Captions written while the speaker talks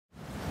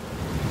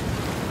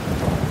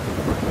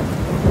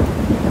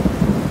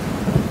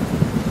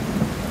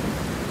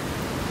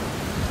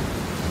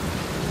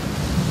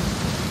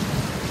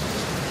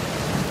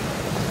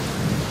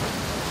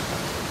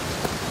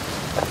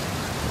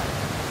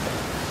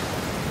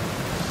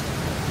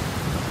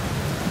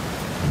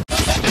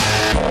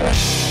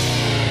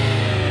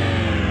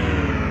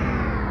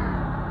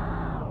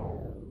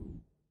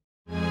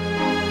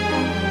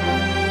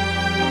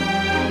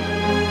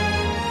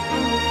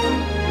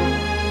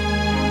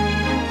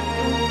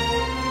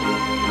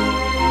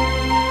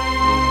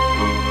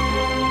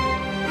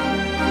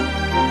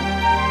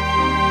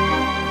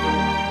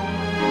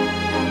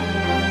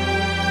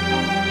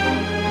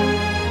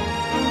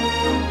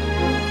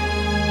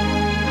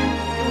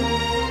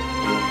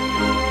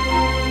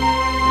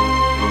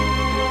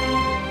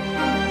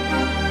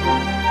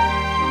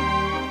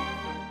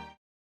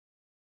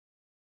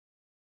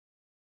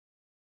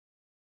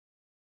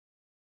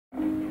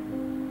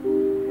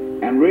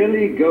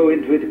really go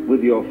into it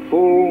with your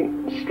full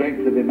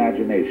strength of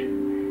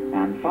imagination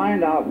and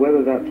find out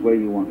whether that's where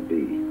you want to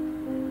be.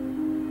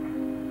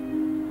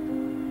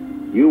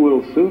 You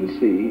will soon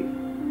see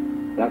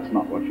that's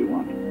not what you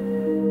want.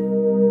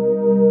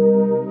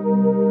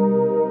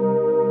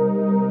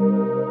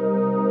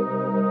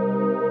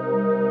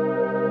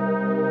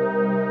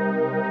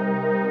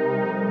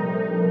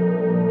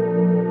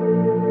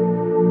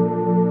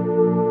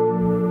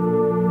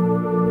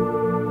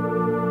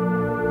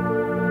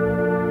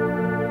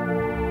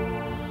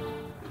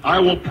 I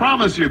will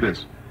promise you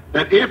this,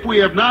 that if we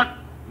have not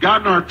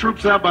gotten our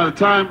troops out by the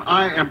time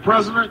I am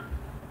president,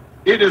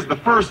 it is the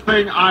first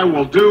thing I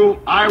will do.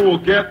 I will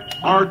get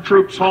our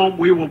troops home.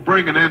 We will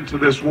bring an end to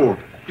this war.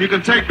 You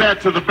can take that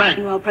to the bank.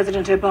 Well,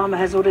 President Obama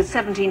has ordered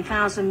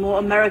 17,000 more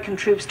American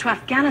troops to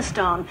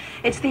Afghanistan.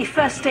 It's the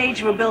first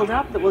stage of a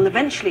build-up that will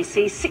eventually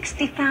see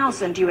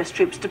 60,000 U.S.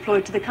 troops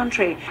deployed to the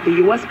country. The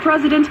U.S.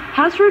 president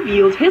has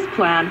revealed his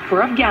plan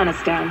for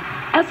Afghanistan,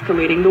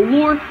 escalating the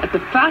war at the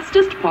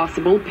fastest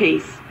possible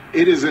pace.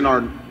 It is in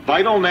our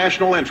vital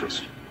national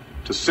interest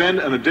to send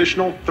an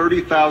additional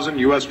 30,000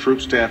 U.S.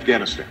 troops to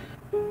Afghanistan.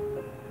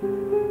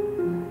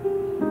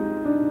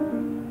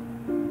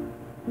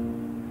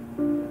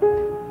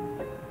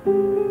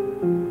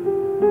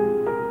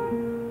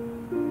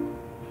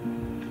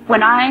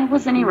 When I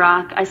was in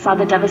Iraq, I saw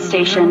the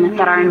devastation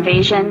that our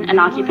invasion and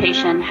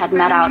occupation had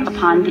met out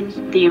upon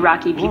the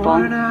Iraqi people.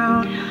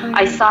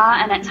 I saw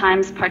and at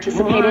times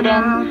participated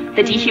in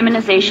the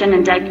dehumanization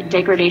and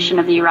degradation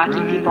of the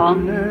Iraqi people.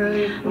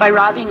 By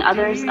robbing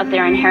others of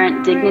their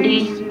inherent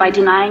dignity, by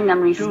denying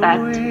them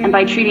respect, and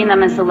by treating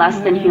them as the less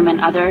than human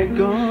other,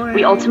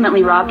 we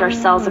ultimately robbed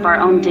ourselves of our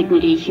own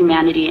dignity,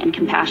 humanity, and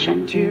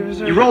compassion.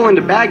 You roll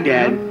into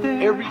Baghdad.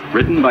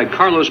 Written by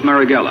Carlos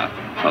Marighella,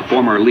 a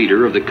former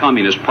leader of the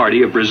Communist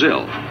Party of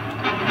Brazil.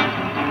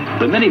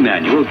 The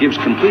mini-manual gives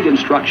complete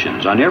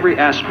instructions on every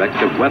aspect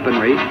of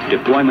weaponry,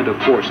 deployment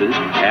of forces,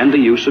 and the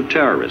use of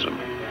terrorism.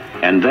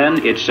 And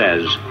then it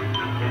says,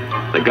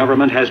 the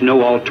government has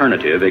no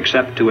alternative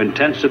except to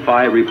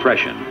intensify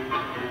repression.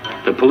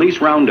 The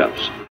police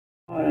roundups.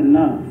 Hard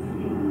enough.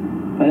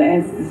 But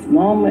at this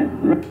moment,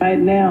 right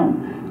now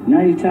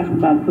you're talking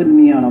about putting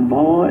me on a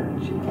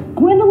barge.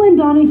 Gwendolyn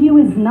Donahue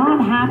is not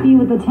happy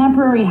with the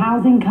temporary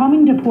housing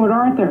coming to Port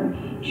Arthur.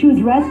 She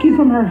was rescued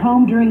from her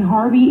home during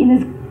Harvey and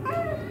is...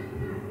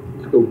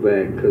 Let's go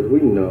back, because we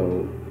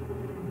know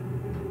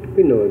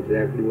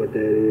exactly what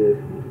that is.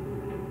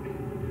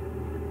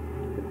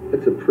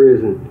 That's a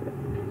prison.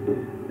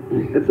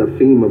 That's a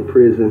FEMA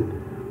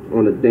prison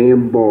on a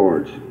damn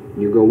barge.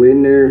 You go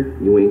in there,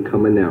 you ain't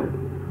coming out.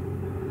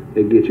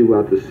 They get you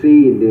out to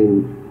sea, and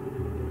then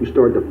you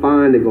start to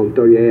find, they're gonna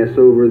throw your ass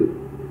over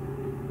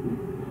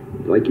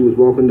like you was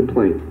walking the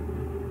plane.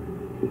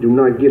 Do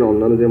not get on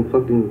none of them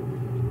fucking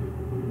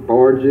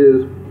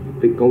barges.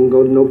 Don't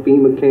go to no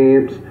FEMA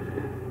camps.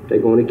 They're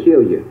gonna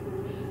kill you.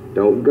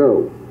 Don't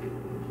go.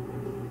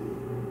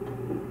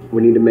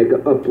 We need to make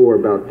an uproar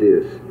about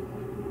this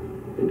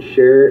and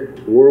share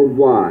it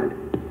worldwide.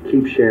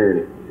 Keep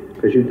sharing it,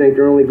 because you think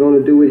they're only gonna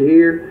do it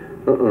here?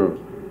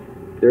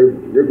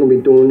 They're gonna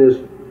be doing this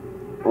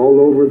all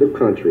over the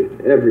country,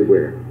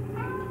 everywhere,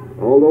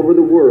 all over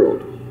the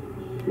world,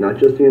 not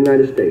just the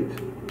United States.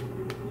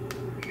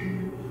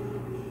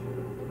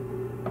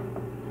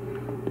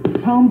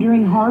 Home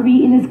during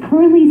Harvey and is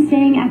currently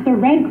staying at the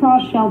Red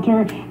Cross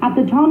shelter at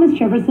the Thomas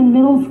Jefferson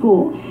Middle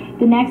School.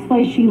 The next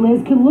place she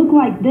lives could look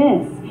like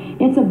this.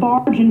 It's a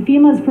barge, and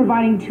FEMA is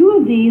providing 2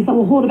 of these that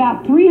will hold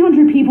about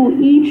 300 people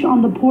each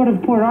on the port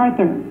of Port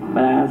Arthur.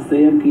 But I'll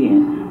say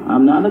again,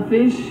 I'm not a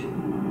fish,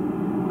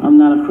 I'm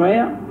not a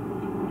crab,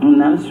 I'm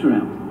not a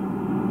shrimp,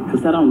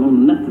 because I don't know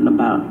nothing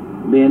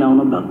about being on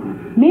a boat.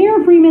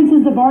 Mayor Freeman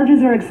says the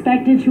barges are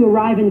expected to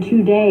arrive in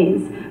 2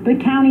 days, but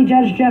County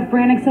Judge Jeff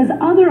Brannick says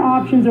other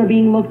options are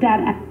being looked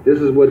at. This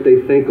is what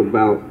they think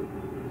about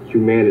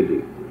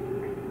humanity.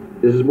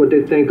 This is what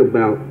they think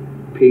about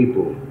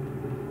people.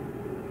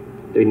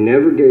 They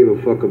never gave a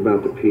fuck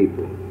about the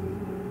people.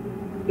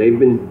 They've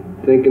been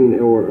thinking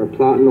or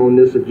plotting on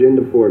this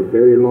agenda for a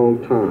very long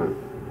time.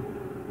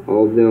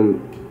 All of them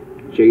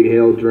Jade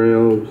Hell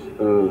drills,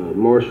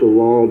 martial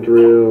law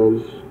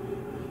drills.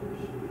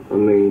 I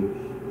mean,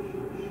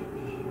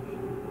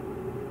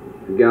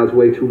 if you guys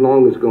wait too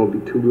long, it's going to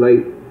be too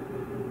late.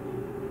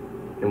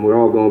 And we're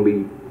all going to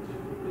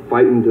be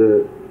fighting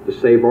to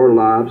save our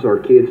lives, our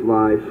kids'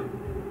 life.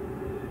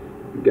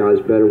 You guys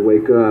better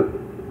wake up.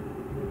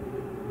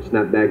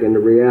 Snap back into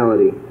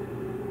reality.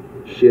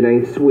 Shit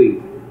ain't sweet.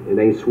 It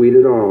ain't sweet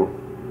at all.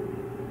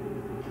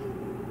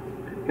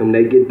 And when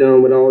they get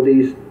done with all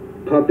these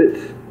puppets,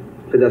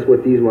 because that's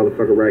what these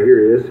motherfucker right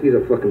here is. He's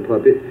a fucking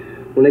puppet.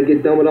 When they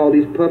get done with all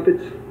these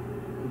puppets,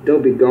 they'll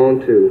be gone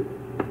too.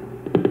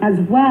 As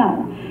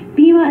well,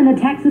 FEMA and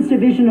the Texas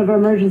Division of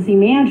Emergency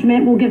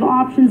Management will give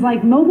options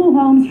like mobile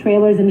homes,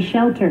 trailers, and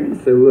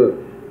shelters. So look,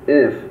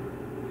 F,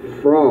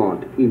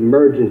 Fraud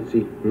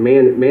Emergency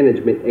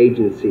Management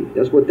Agency.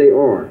 That's what they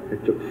are.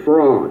 It's a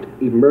Fraud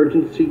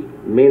Emergency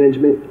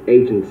Management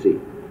Agency.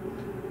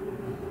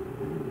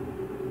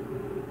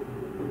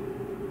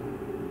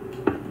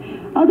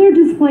 Other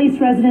displaced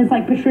residents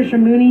like Patricia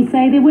Mooney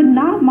say they would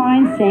not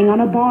mind staying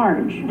on a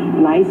barge.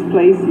 Nice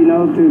place, to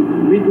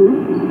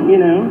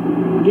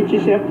regroup, get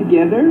yourself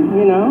together,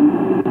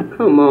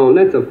 Come on,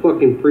 that's a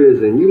fucking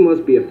prison. You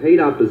must be a paid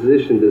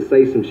opposition to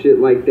say some shit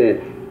like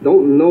that.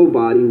 Don't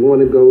nobody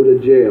want to go to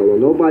jail or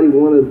nobody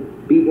want to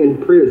be in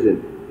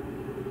prison.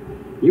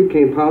 You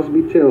can't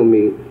possibly tell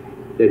me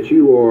that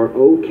you are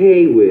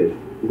okay with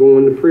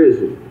going to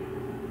prison.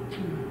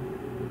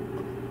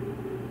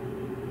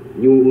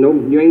 You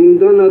ain't even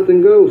done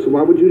nothing go, so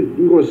why would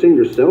you gonna send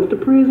yourself to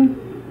prison?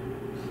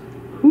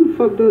 Who the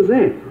fuck does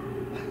that?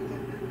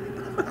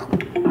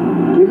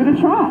 Give it a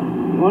try.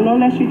 Well, no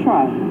less you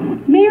try.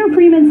 Mayor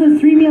Freeman says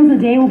 3 meals a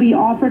day will be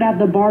offered at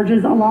the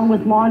barges along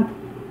with laundry.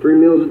 3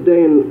 meals a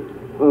day and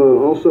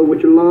also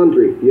with your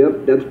laundry.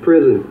 Yep, that's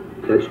prison.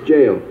 That's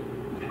jail.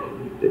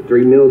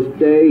 3 meals a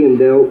day and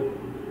they'll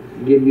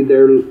give you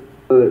their,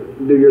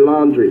 do your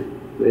laundry.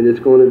 And it's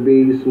going to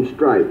be some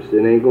stripes.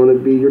 It ain't going to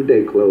be your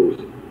day clothes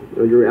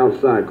or your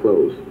outside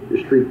clothes, your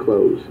street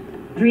clothes.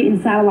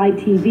 And satellite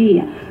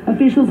TV.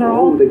 Officials are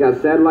all... They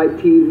got satellite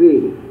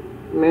TV.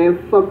 Man,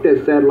 fuck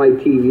that satellite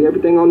TV.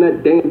 Everything on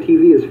that damn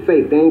TV is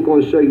fake. They ain't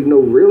going to show you no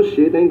real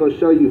shit. They ain't going to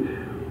show you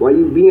while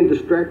you being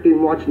distracted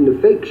and watching the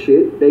fake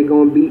shit. They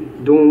going to be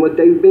doing what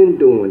they've been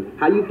doing.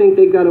 How you think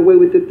they got away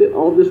with it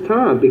all this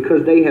time?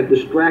 Because they have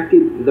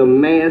distracted the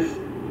mass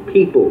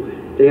people.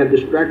 They have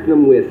distracted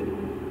them with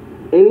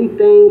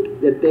anything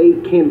that they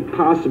can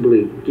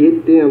possibly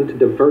get them to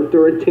divert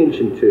their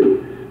attention to,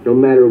 no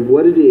matter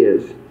what it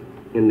is.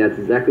 And that's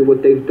exactly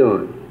what they've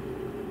done.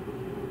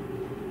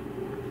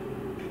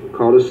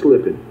 Called us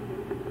slipping.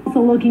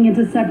 Also looking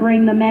into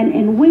separating the men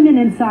and women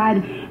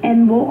inside,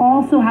 and will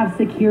also have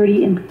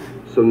security in.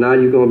 So now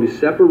you're going to be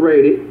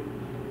separated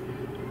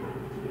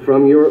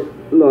from your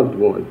loved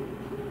one.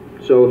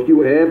 So if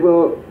you have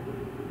a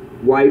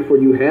wife or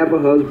you have a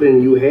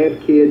husband, you have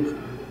kids,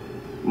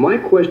 my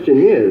question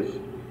is,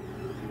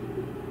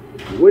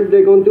 what are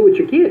they going to do with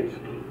your kids?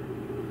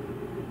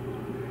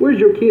 Where's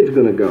your kids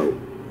going to go?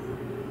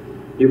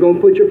 You going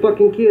to put your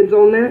fucking kids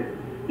on that?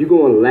 You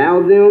going to allow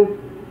them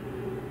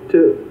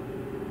to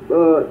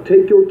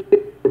take your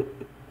kids,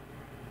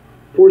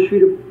 force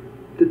you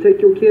to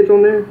take your kids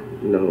on there?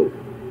 No.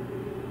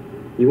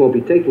 You won't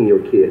be taking your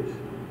kids.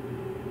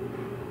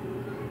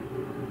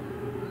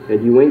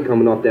 And you ain't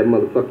coming off that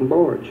motherfucking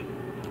barge.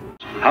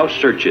 House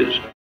searches.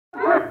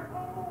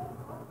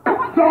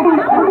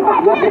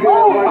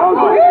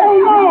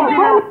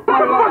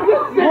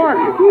 Mark,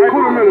 put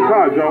him in the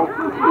car, Joe.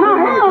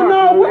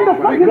 No, what the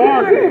fuck is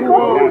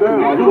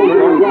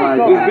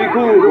Just be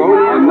cool, bro.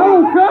 No,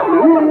 come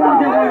You don't want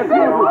to get one of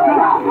the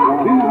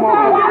These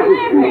motherfuckers,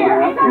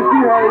 you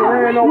see how he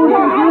ran over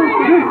there?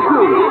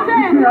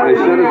 Hey,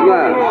 shut his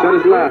live. Shut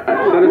his live.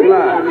 Shut his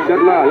live. Shut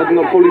live. Let them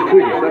know police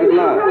tweaking. Shut his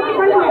live.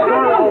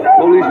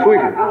 Police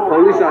tweaking.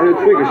 Police out here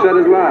tweaking. Shut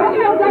his live.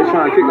 They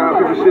trying to kick our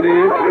people shit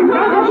in.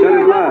 Shut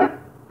his live.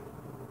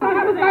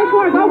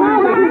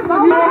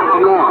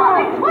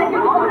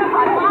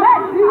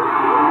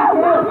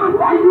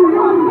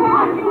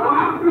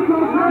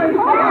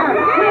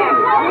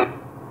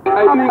 I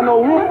ain't no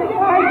warrant.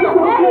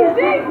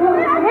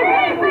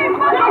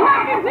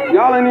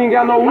 Y'all ain't even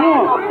got no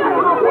warrant.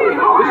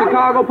 This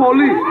Chicago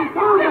police.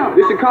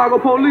 This Chicago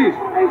police.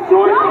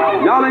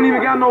 Y'all ain't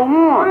even got no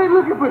warrant. They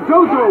looking for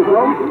JoJo,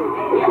 bro.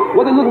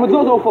 What they looking for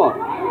JoJo for?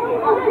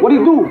 What he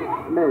do?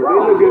 Man, they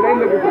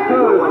looking for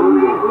Cuz, bro.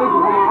 They looking for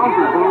my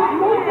uncle, bro.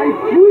 They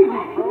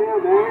tweaking.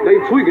 They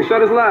tweaking.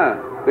 Shut his live.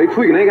 They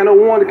tweaking. They ain't got no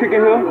warrant to kick in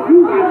here.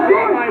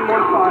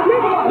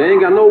 They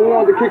ain't got no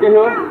warrant to kick in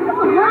here.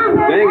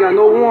 They ain't got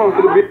no warrant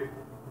for the bitch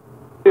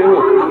in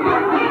here.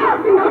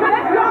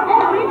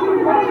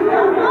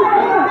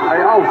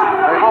 Hey, officer.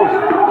 Hey,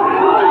 officer.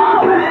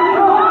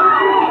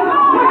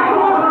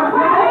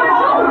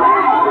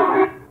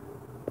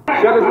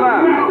 Shut his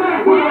live.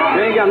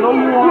 They ain't got no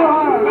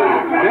warrant.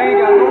 They ain't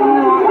got no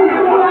warrant.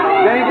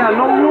 They ain't got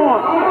no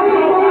warrant.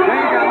 They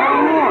ain't got no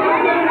warrant.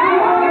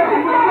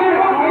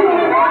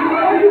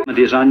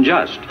 Is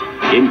unjust,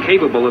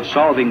 incapable of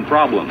solving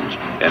problems,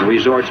 and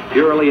resorts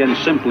purely and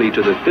simply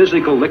to the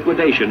physical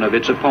liquidation of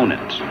its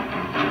opponents.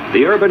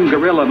 The urban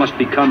guerrilla must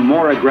become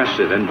more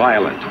aggressive and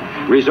violent,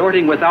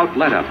 resorting without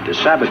let-up to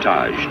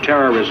sabotage,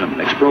 terrorism,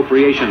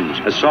 expropriations,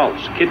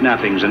 assaults,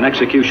 kidnappings, and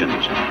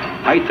executions,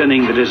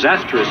 heightening the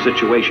disastrous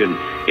situation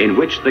in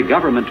which the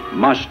government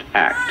must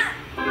act.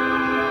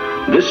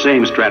 This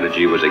same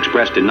strategy was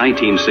expressed in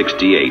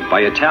 1968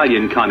 by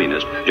Italian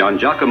communist Gian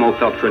Giacomo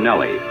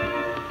Feltrinelli,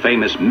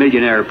 famous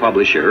millionaire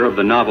publisher of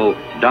the novel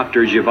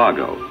Dr.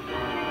 Zhivago.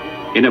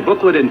 In a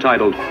booklet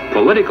entitled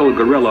Political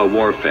Guerrilla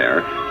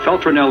Warfare,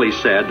 Feltrinelli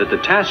said that the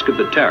task of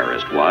the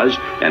terrorist was,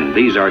 and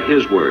these are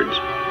his words,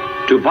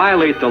 to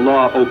violate the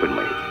law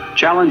openly,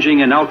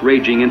 challenging and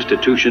outraging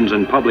institutions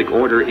and public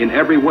order in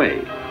every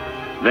way.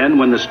 Then,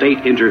 when the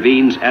state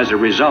intervenes as a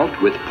result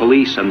with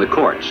police and the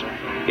courts,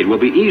 it will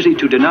be easy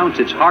to denounce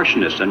its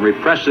harshness and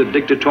repressive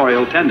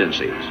dictatorial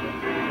tendencies.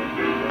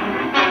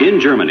 In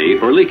Germany,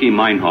 Ulrike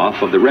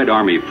Meinhof of the Red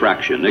Army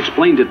fraction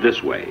explained it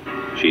this way.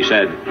 She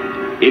said,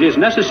 "It is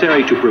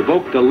necessary to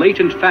provoke the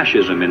latent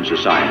fascism in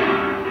society,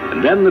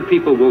 and then the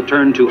people will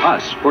turn to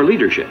us for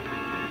leadership."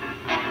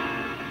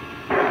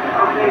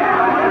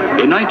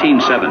 In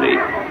 1970,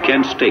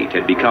 Kent State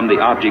had become the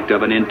object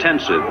of an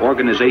intensive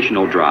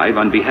organizational drive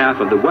on behalf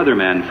of the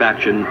Weatherman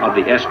faction of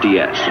the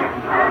SDS.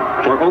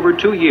 For over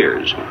 2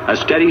 years, a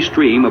steady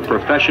stream of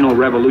professional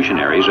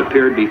revolutionaries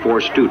appeared before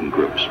student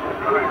groups.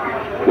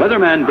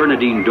 Weatherman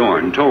Bernadine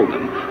Dorn told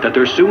them that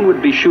there soon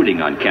would be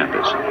shooting on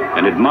campus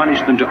and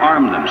admonished them to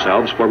arm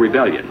themselves for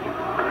rebellion.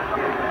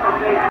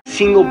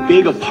 Single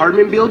big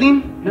apartment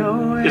building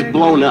is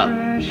blown up.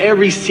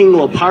 Every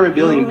single apartment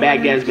building in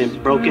Baghdad has been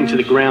broken to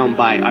the ground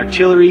by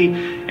artillery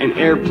and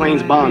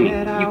airplanes bombing.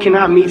 You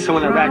cannot meet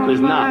someone in Iraq who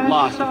has not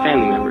lost a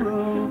family member.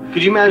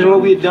 Could you imagine what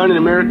we had done in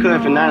America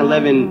if in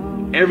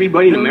 9/11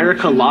 everybody in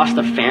America lost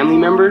a family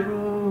member?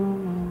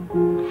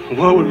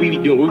 What would we be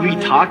doing? Would we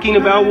be talking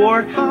about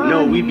war?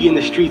 No, we'd be in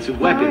the streets with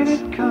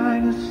weapons.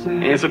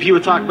 And so people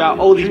talk about,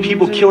 oh, these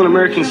people killing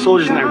American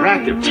soldiers in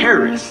Iraq, they're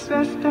terrorists.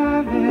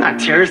 Not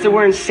terrorists, they're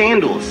wearing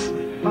sandals.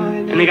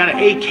 And they got an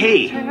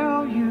AK.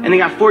 And they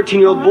got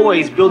 14-year-old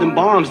boys building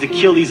bombs to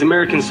kill these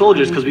American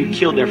soldiers because we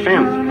killed their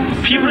family.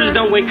 People just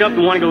don't wake up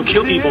and want to go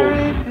kill people.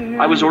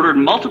 I was ordered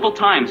multiple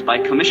times by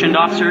commissioned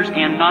officers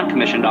and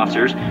non-commissioned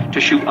officers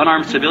to shoot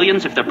unarmed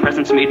civilians if their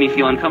presence made me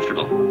feel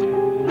uncomfortable.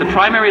 The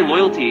primary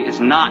loyalty is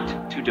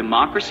not to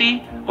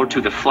democracy or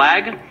to the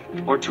flag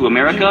or to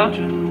America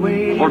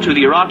or to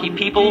the Iraqi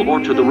people or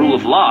to the rule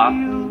of law.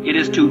 It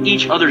is to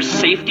each other's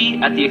safety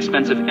at the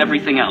expense of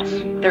everything else.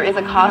 There is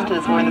a cost to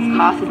this war, and this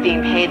cost is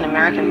being paid in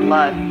American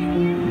blood,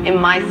 in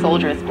my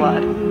soldiers'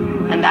 blood,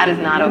 and that is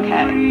not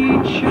okay.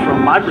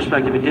 From my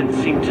perspective, it didn't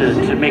seem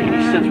to make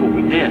any sense what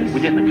we did.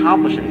 We didn't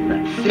accomplish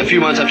anything. A few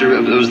months after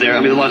I was there,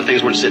 I mean, a lot of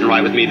things weren't sitting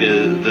right with me.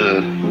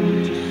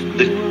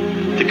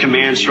 The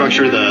command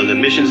structure, the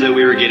missions that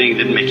we were getting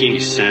didn't make any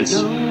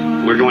sense.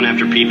 We're going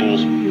after people,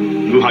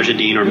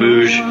 Mujahideen or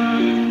Muj,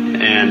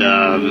 and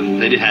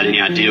they didn't have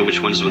any idea which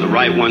ones were the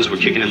right ones. We're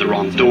kicking in the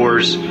wrong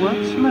doors,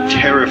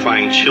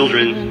 terrifying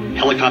children,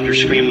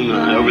 helicopters screaming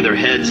over their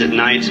heads at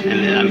night,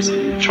 and I was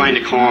trying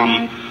to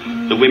calm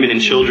the women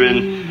and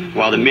children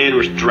while the men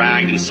were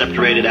dragged and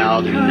separated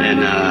out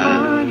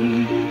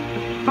and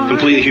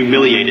completely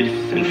humiliated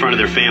in front of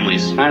their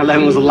families.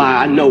 9/11 was a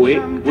lie, I know it.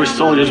 We're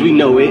soldiers, we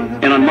know it.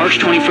 And on March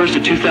 21st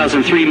of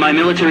 2003, my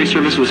military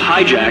service was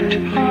hijacked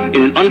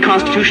in an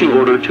unconstitutional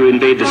order to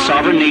invade the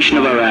sovereign nation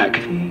of Iraq.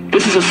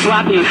 This is a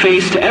slap in the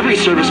face to every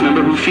service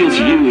member who feels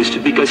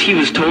used because he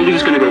was told he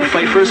was going to go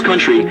fight for his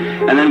country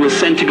and then was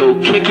sent to go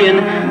kick in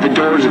the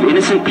doors of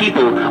innocent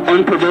people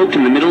unprovoked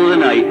in the middle of the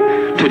night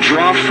to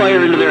draw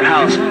fire into their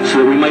house so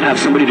that we might have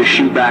somebody to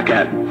shoot back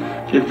at.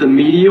 If the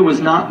media was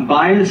not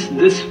biased,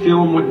 this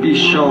film would be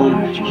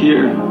shown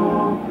here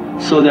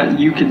so that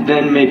you could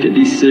then make a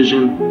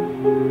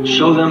decision.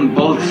 Show them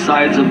both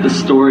sides of the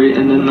story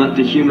and then let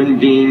the human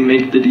being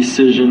make the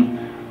decision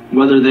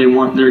whether they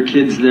want their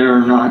kids there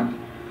or not.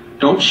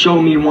 Don't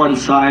show me one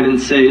side and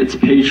say it's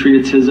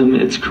patriotism,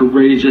 it's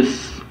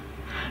courageous.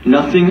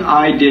 Nothing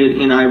I did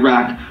in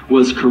Iraq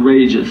was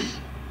courageous.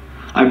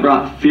 I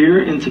brought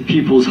fear into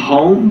people's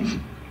homes.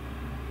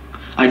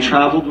 I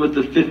traveled with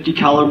a .50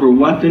 caliber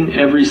weapon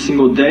every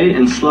single day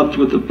and slept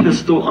with a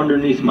pistol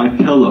underneath my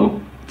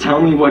pillow.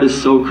 Tell me what is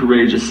so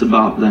courageous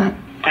about that.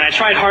 And I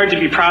tried hard to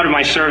be proud of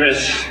my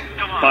service,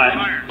 but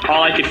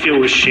all I could feel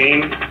was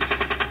shame.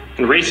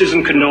 And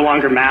racism could no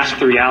longer mask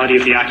the reality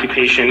of the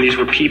occupation. These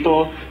were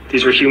people,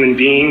 these were human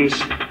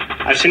beings.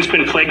 I've since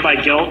been plagued by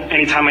guilt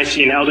anytime I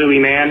see an elderly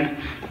man,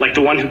 like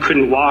the one who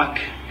couldn't walk,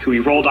 who he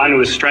rolled onto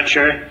his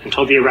stretcher and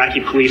told the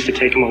Iraqi police to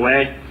take him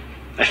away.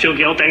 I feel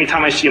guilt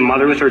anytime I see a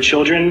mother with her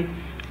children,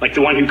 like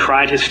the one who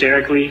cried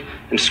hysterically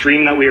and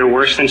screamed that we are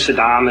worse than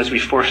Saddam as we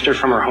forced her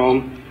from her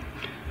home.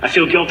 I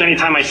feel guilt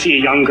anytime I see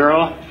a young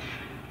girl,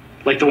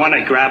 like the one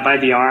I grabbed by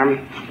the arm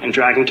and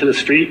dragged into the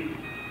street.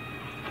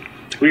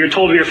 We were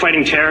told we were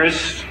fighting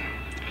terrorists.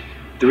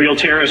 The real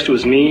terrorist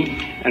was me,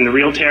 and the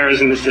real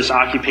terrorism is this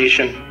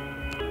occupation.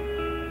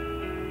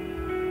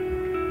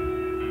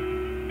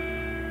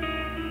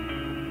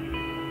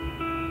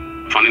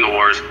 Funding the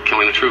war is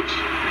killing the troops.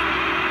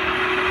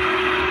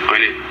 I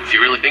mean, if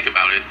you really think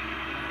about it,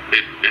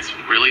 it's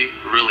really,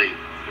 really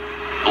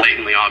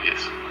blatantly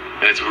obvious.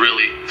 And it's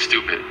really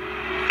stupid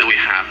that we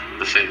have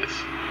to say this.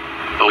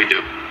 But we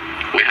do.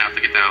 We have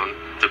to get down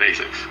to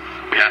basics.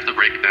 We have to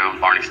break it down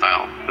Barney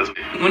style.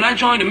 When I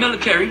joined the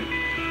military,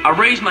 I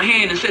raised my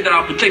hand and said that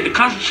I'll protect the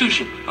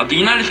Constitution of the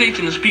United States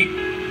and its people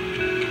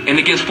and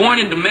against foreign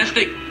and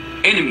domestic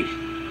enemies.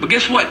 But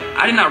guess what?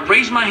 I did not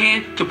raise my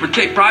hand to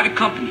protect private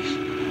companies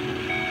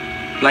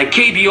like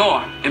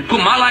KBR and put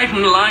my life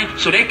on the line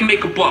so they can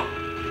make a buck.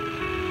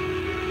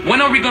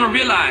 When are we going to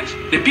realize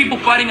that people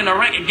fighting in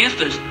Iraq against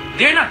us,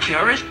 they're not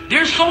terrorists,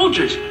 they're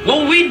soldiers? What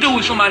would we do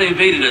if somebody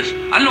invaded us?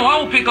 I know I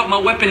will pick up my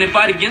weapon and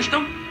fight against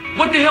them.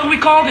 What the hell we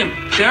call them?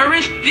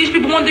 Terrorists? These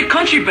people want their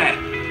country back.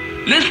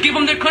 Let's give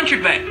them their country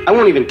back. I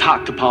won't even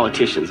talk to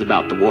politicians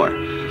about the war.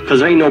 Because because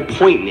there ain't no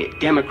point in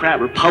it. Democrat,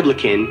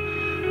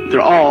 Republican,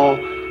 they're all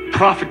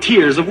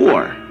profiteers of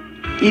war.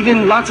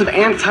 Even lots of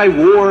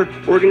anti-war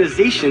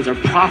organizations are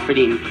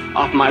profiting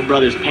off my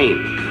brother's pain.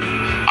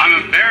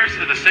 I'm embarrassed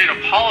at the state of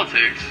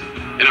politics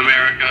in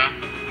America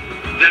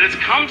that it's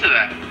come to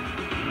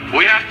that.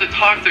 We have to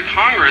talk to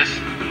Congress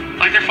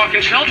like they're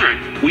fucking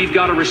children. We've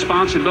got a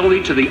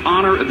responsibility to the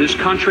honor of this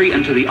country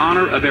and to the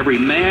honor of every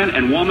man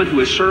and woman who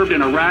has served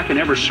in Iraq and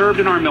ever served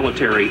in our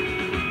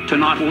military to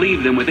not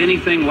leave them with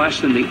anything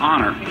less than the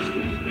honor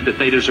that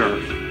they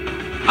deserve.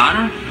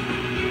 Honor?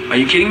 Are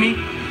you kidding me?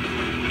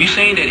 You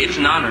saying that it's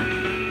an honor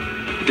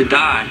to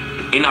die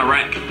in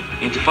Iraq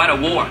and to fight a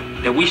war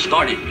that we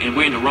started and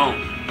we're in the wrong?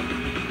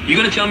 You're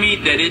gonna tell me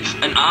that it's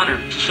an honor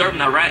to serve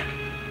in Iraq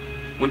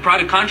when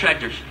private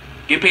contractors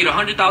get paid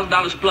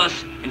 $100,000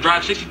 plus and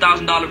drive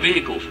 $60,000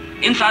 vehicles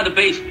inside the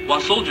base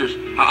while soldiers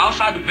are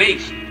outside the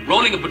base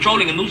rolling and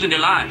patrolling and losing their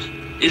lives?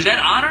 Is that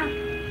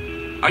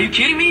honor? Are you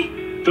kidding me?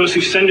 Those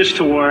who send us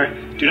to war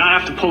do not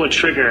have to pull a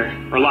trigger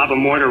or lob a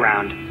mortar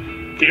round.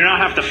 They do not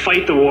have to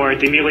fight the war,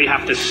 they merely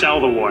have to sell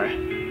the war.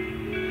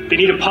 They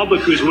need a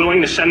public who is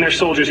willing to send their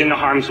soldiers into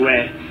harm's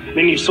way.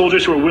 They need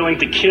soldiers who are willing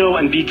to kill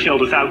and be killed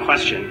without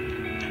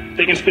question.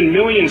 They can spend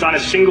millions on a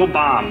single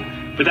bomb,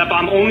 but that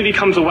bomb only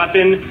becomes a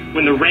weapon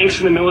when the ranks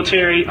in the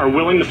military are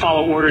willing to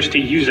follow orders to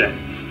use it.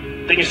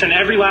 They can send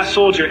every last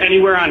soldier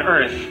anywhere on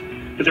earth,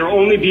 but there will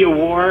only be a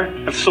war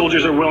if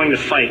soldiers are willing to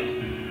fight.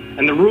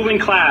 And the ruling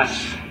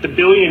class, the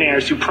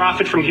billionaires who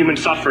profit from human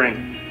suffering,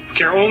 who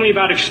care only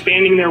about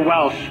expanding their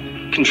wealth,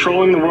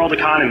 controlling the world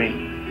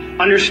economy,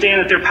 understand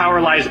that their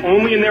power lies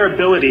only in their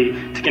ability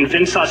to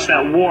convince us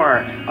that war,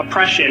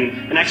 oppression,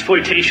 and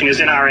exploitation is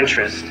in our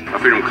interest. Our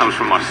freedom comes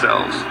from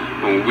ourselves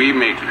when we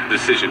make the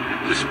decision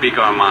to speak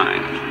our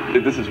mind.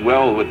 This is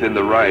well within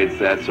the rights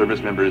that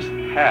service members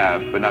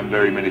have, but not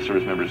very many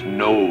service members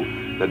know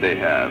that they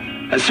have.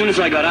 As soon as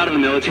I got out of the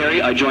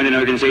military, I joined an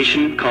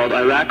organization called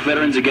Iraq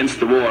Veterans Against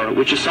the War,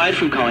 which aside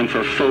from calling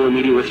for full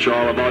immediate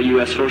withdrawal of all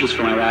U.S. forces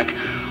from Iraq,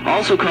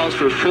 also calls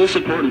for full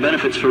support and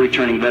benefits for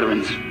returning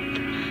veterans.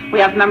 We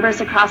have members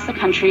across the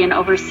country and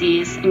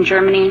overseas, in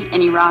Germany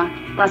and Iraq.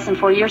 Less than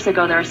 4 years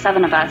ago, there were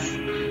 7 of us,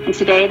 and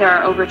today there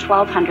are over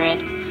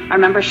 1,200. Our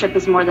membership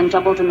has more than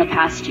doubled in the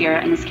past year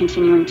and is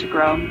continuing to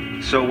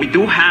grow. So we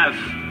do have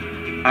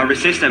a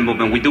resistance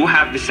movement. We do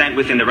have dissent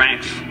within the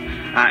ranks.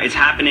 It's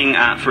happening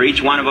for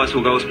each one of us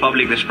who goes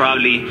public. There's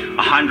probably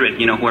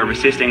 100, who are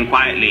resisting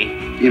quietly.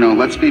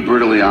 Let's be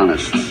brutally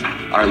honest.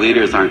 Our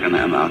leaders aren't going to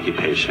end the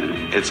occupation.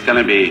 It's going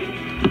to be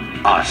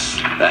us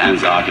that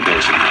ends the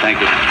occupation. Thank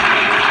you.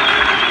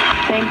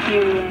 Thank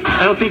you.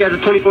 I don't think as a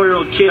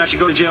 24-year-old kid I should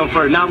go to jail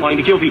for not wanting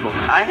to kill people.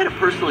 I had a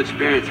personal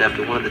experience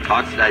after one of the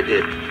talks that I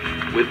did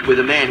with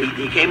a man.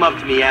 He came up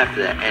to me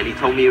after that, and he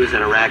told me he was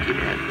an Iraqi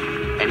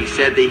man. And he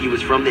said that he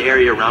was from the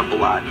area around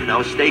Balad, and I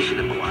was stationed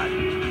in Balad.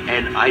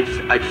 And I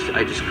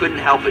just couldn't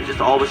help it. Just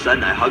all of a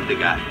sudden, I hugged the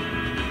guy.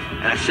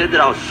 And I said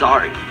that I was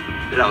sorry.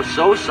 That I was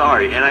so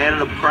sorry. And I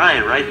ended up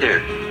crying right there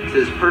to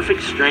this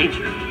perfect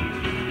stranger.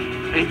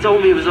 And he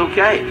told me it was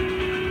okay.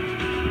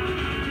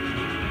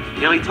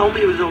 He told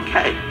me it was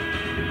okay.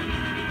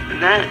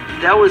 And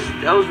that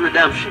was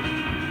redemption.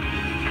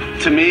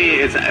 To me,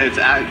 it's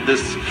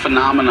this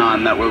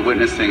phenomenon that we're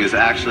witnessing is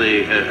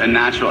actually a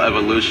natural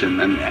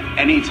evolution. And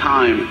any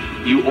time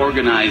you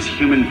organize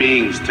human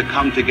beings to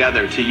come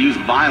together to use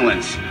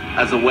violence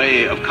as a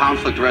way of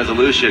conflict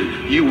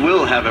resolution, you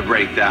will have a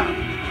breakdown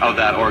of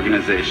that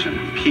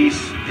organization.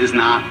 Peace is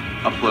not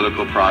a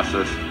political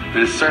process, and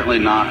it's certainly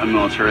not a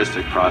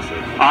militaristic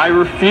process. I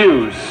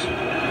refuse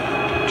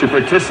to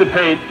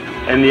participate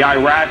in the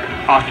Iraq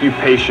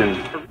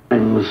occupation.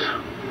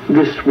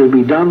 This will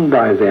be done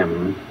by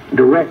them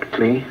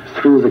directly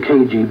through the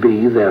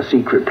KGB, their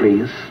secret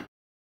police.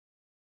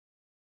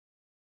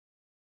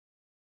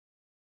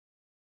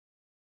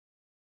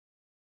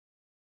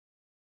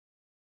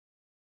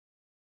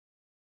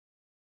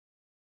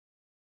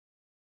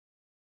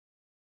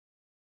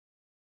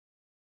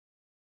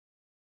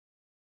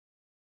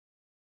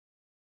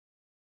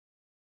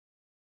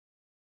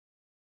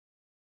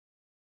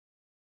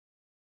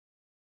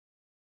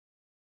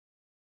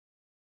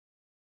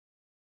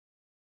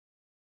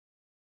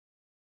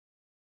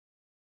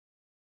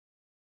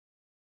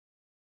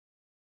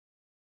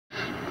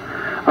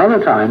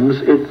 Other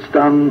times it's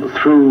done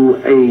through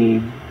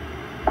a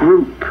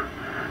group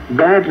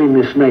badly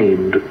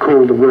misnamed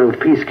called the World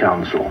Peace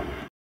Council.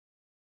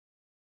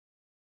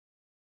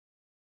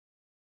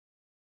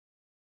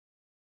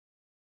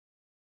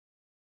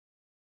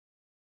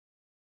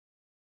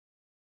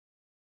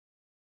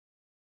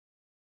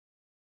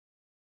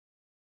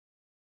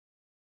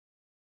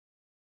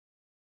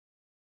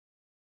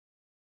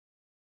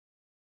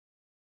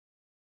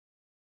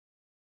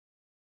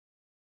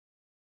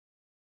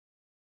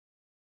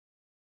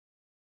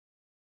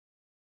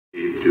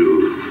 To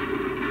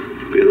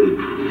build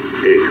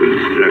a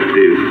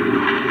constructive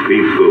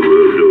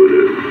peace-for-world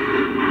order.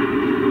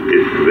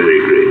 It's very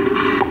great.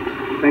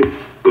 Thank you.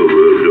 For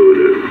world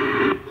order.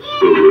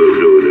 For world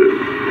order.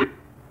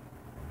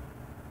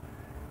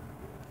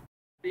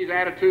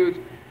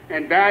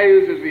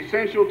 values is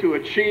essential to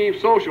achieve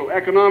social,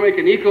 economic,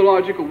 and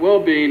ecological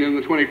well-being in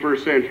the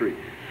 21st century.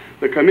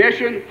 The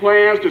Commission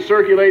plans to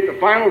circulate the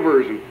final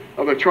version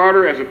of the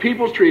Charter as a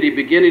People's Treaty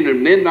beginning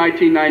in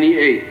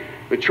mid-1998.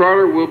 The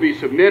Charter will be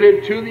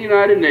submitted to the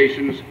United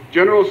Nations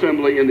General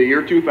Assembly in the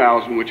year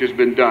 2000, which has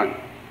been done.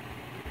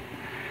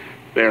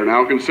 They are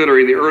now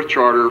considering the Earth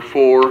Charter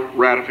for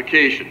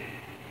ratification.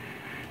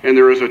 And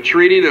there is a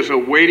treaty that's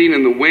awaiting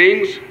in the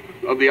wings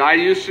of the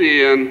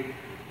IUCN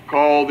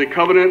called the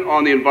Covenant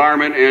on the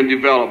Environment and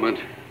Development,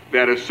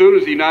 that as soon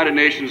as the United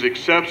Nations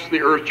accepts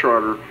the Earth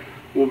Charter,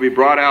 will be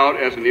brought out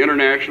as an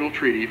international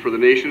treaty for the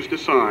nations to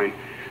sign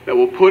that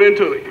will put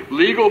into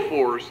legal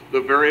force the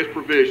various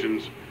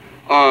provisions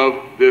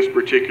of this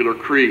particular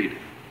creed.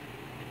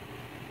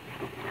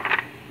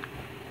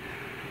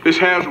 This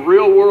has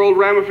real-world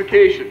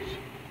ramifications.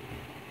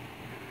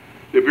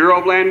 The Bureau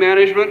of Land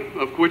Management,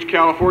 of which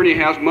California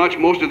has much,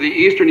 most of the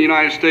eastern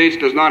United States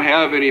does not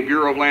have any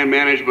Bureau of Land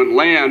Management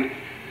land,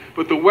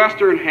 but the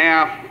western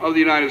half of the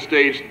United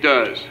States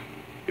does.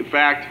 In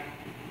fact,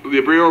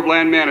 the Bureau of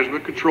Land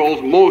Management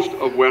controls most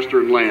of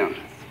western land.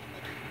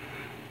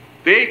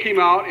 They came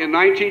out in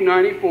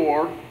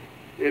 1994,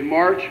 in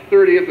March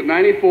 30th of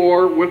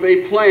 94, with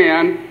a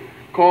plan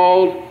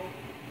called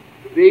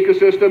the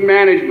Ecosystem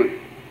Management.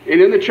 And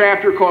in the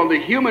chapter called the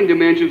Human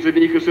Dimensions of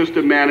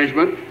Ecosystem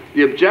Management,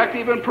 the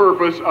objective and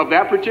purpose of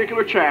that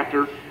particular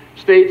chapter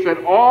states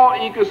that all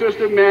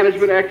ecosystem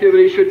management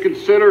activities should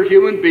consider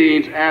human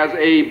beings as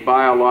a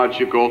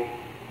biological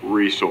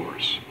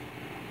resource.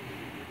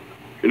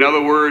 In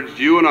other words,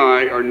 you and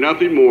I are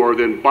nothing more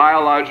than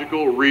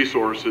biological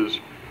resources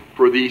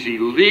for these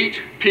elite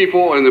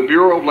people in the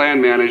Bureau of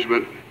Land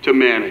Management to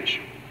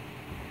manage.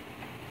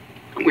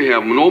 We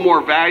have no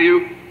more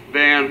value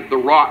than the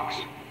rocks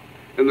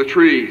and the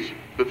trees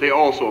that they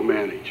also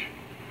manage.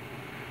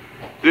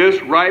 This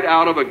right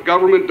out of a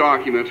government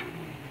document,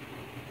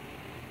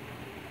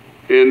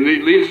 and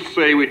needless to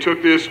say, we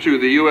took this to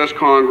the U.S.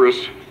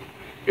 Congress.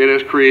 It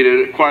has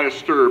created quite a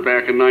stir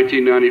back in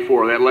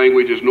 1994. That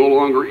language is no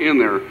longer in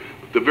there.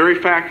 The very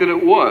fact that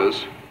it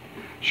was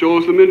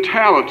shows the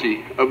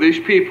mentality of these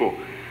people.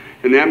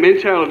 And that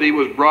mentality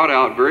was brought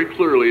out very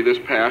clearly this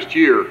past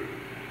year.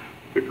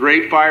 The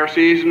great fire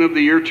season of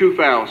the year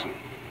 2000,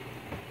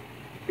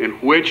 in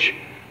which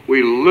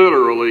we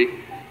literally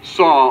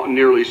saw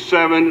nearly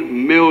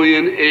 7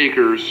 million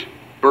acres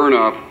burn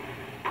up,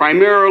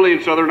 primarily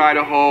in southern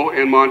Idaho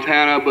and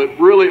Montana, but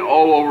really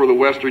all over the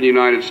western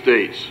United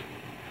States.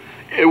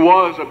 It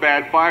was a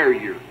bad fire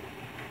year.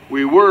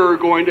 We were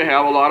going to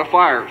have a lot of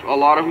fires, a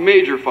lot of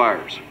major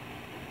fires.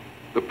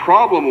 The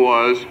problem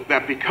was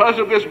that because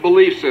of this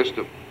belief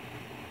system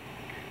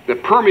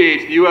that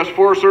permeates the U.S.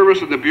 Forest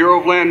Service and the Bureau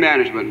of Land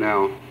Management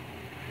now,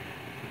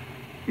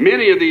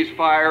 many of these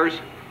fires,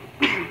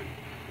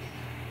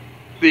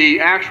 the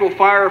actual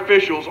fire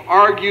officials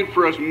argued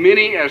for as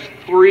many as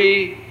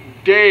 3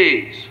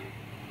 days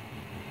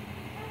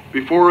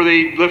before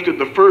they lifted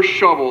the first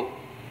shovel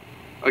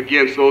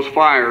against those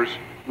fires,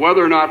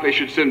 whether or not they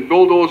should send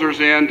bulldozers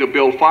in to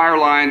build fire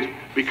lines,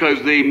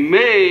 because they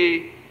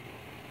may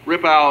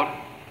rip out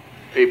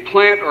a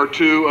plant or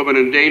two of an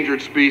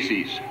endangered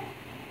species.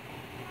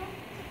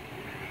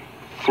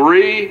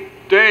 3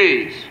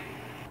 days.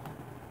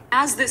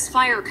 As this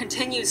fire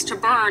continues to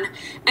burn,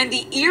 and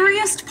the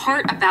eeriest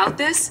part about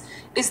this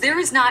is there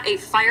is not a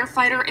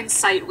firefighter in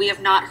sight. We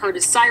have not heard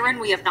a siren.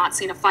 We have not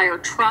seen a fire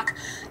truck.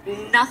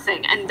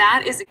 Nothing. And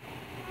that is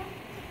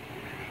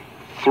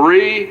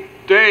 3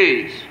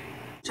 days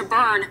to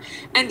burn.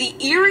 And the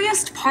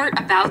eeriest part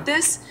about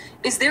this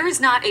is there is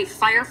not a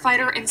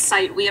firefighter in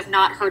sight. We have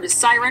not heard a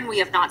siren. We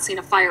have not seen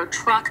a fire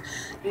truck.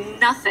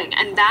 Nothing.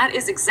 And that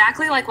is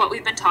exactly like what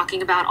we've been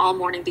talking about all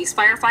morning. These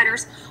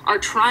firefighters are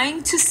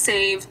trying to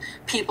save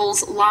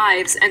people's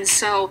lives. And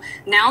so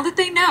now that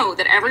they know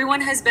that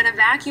everyone has been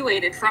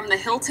evacuated from the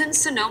Hilton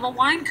Sonoma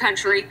wine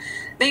country,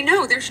 they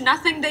know there's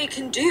nothing they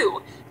can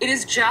do. It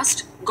is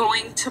just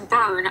going to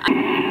burn.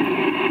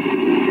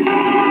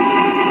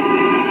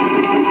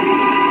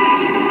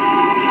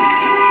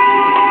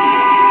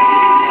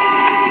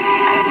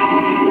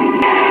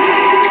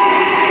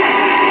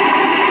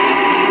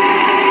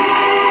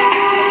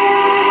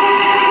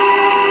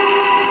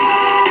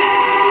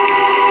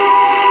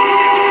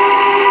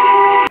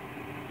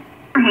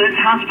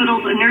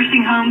 Hospitals,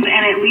 nursing homes,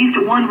 and at least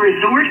one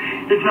resort.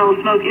 The smell of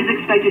smoke is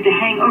expected to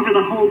hang over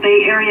the whole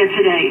Bay Area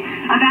today.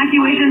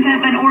 Evacuations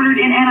have been ordered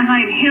in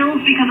Anaheim Hills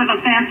because of a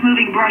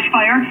fast-moving brush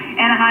fire.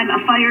 Anaheim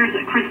Fire's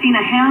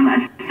Christina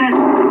Ham said...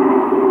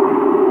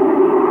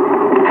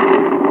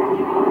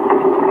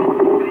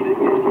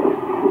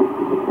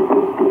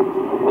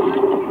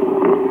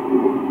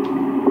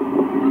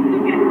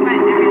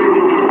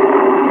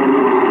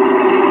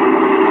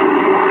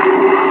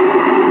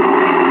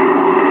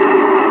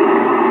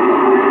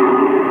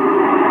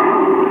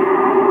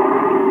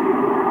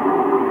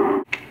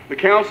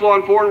 Council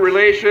on Foreign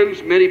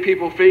Relations, many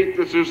people think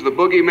this is the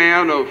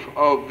boogeyman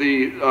of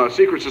the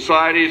secret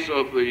societies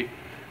of the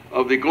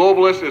of the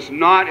globalists. It's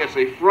not. It's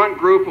a front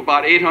group.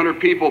 About 800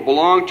 people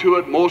belong to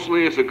it.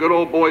 Mostly it's a good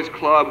old boys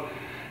club.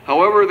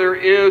 However, there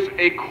is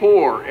a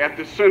core at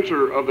the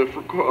center of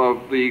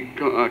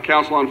the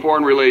Council on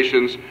Foreign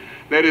Relations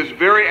that is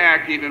very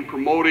active in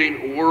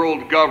promoting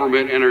world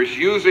government and is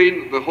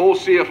using the whole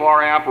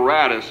CFR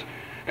apparatus,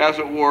 as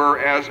it were,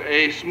 as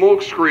a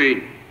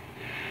smokescreen.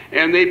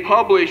 And they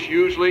publish,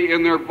 usually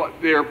in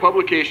their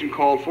publication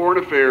called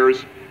Foreign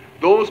Affairs,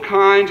 those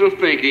kinds of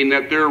thinking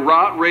that they're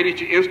ready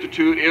to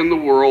institute in the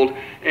world.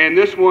 And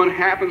this one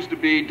happens to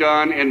be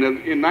done in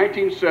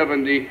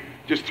 1970,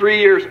 just 3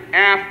 years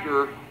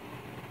after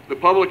the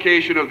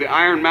publication of the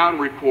Iron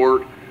Mountain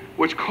Report,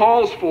 which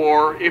calls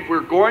for, if we're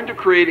going to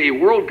create a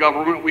world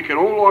government, we can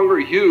no longer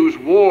use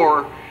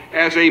war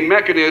as a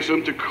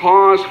mechanism to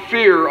cause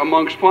fear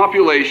amongst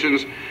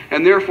populations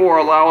and therefore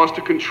allow us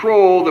to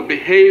control the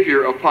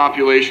behavior of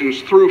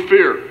populations through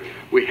fear.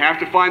 We have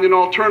to find an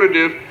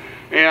alternative,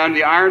 and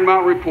the Iron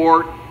Mountain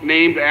Report,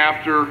 named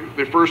after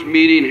the first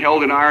meeting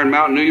held in Iron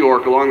Mountain, New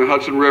York, along the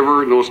Hudson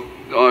River, and those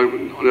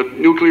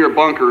nuclear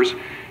bunkers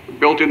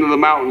built into the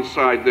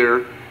mountainside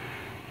there,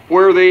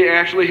 where they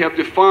actually have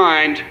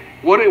defined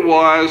what it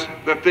was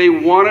that they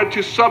wanted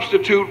to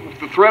substitute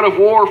the threat of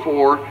war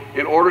for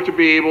in order to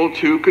be able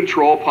to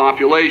control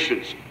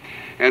populations.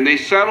 And they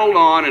settled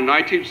on, in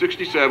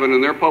 1967,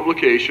 in their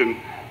publication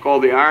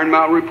called the Iron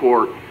Mountain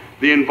Report,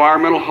 the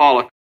environmental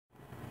holocaust.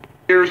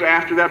 Years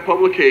after that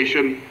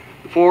publication,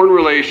 Foreign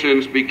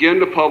Relations began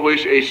to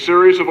publish a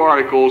series of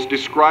articles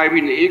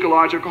describing the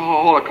ecological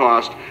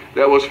holocaust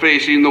that was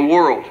facing the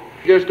world.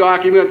 This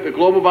document, the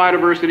Global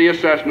Biodiversity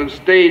Assessment,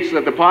 states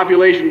that the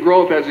population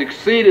growth has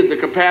exceeded the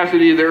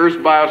capacity of the Earth's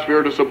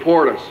biosphere to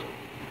support us.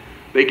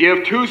 They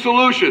give two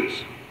solutions,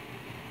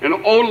 and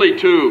only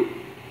two,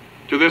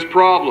 to this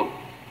problem.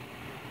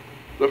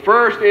 The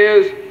first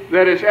is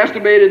that it's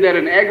estimated that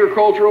an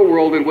agricultural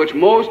world in which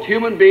most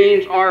human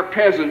beings are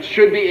peasants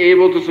should be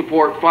able to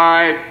support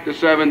 5 to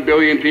 7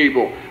 billion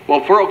people.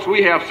 Well, folks,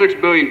 we have 6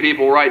 billion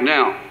people right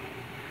now.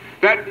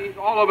 That means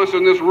all of us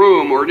in this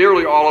room, or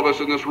nearly all of us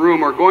in this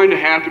room, are going to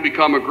have to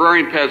become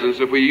agrarian peasants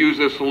if we use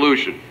this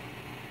solution.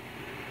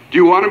 Do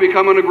you want to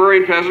become an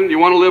agrarian peasant? Do you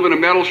want to live in a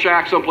metal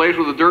shack someplace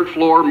with a dirt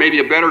floor, maybe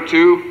a bed or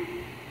two?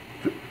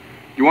 Do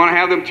you want to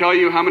have them tell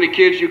you how many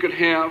kids you could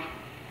have?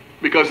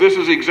 Because this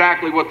is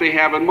exactly what they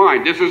have in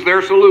mind. This is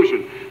their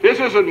solution. This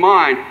isn't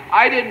mine.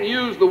 I didn't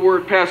use the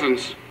word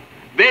peasants.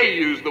 They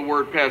used the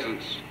word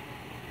peasants.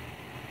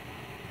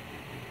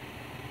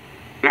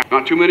 Now,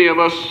 not too many of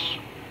us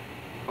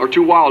are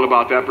too wild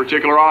about that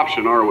particular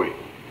option, are we?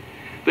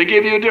 They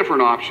give you a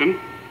different option.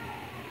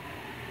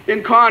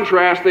 In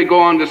contrast, they go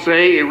on to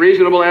say a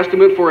reasonable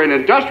estimate for an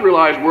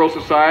industrialized world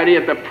society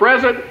at the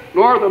present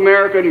North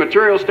American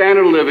material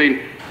standard of living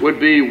would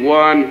be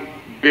 1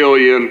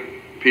 billion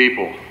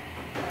people.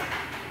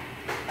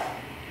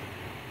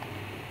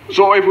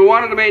 So if we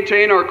wanted to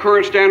maintain our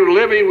current standard of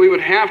living, we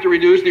would have to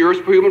reduce the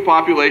Earth's human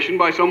population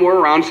by somewhere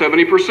around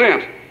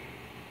 70%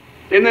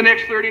 in the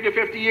next 30 to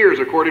 50 years,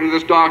 according to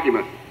this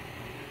document.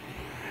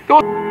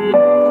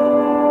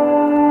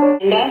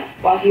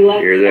 While he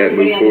left Hear that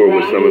everybody on before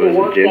with the some of ground do this the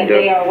work that agenda?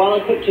 they are well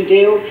equipped to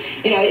do,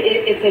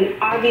 it's an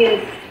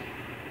obvious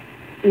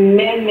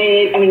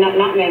man-made,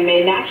 not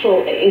man-made,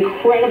 natural,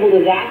 incredible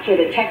disaster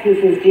that Texas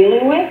is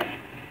dealing with.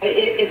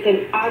 It's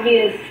an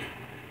obvious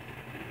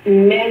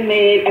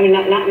man-made,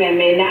 not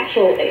man-made,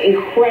 natural,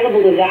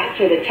 incredible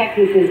disaster that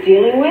Texas is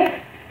dealing with.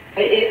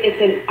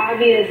 It's an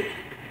obvious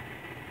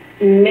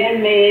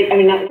man-made,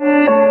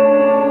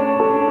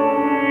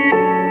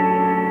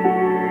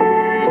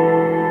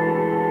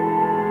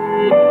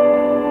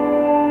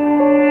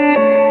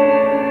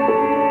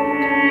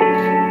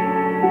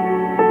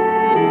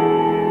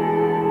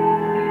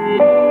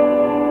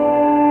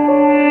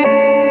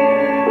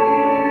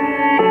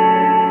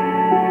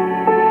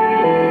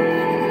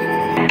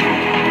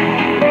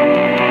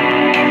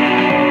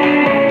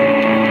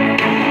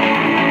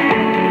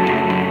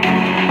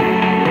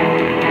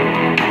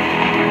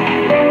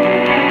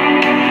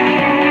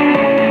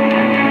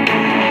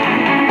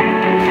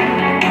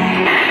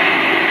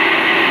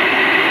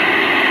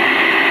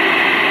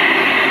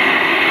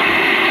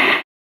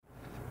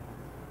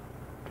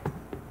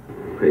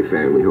 Hey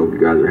family, hope you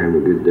guys are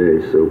having a good day.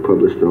 So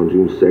published on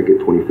June 2nd,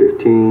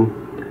 2015.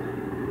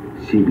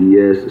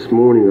 CBS this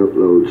morning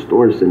uploads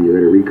storm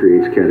simulator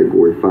recreates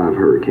Category 5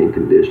 hurricane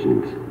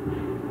conditions.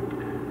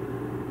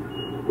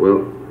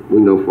 Well, we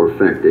know for a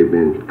fact they've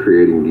been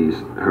creating these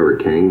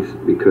hurricanes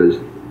because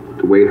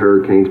the way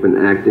hurricanes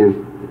been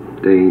acting,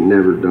 they ain't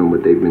never done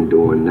what they've been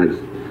doing. That's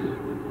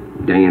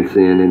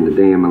dancing in the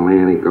damn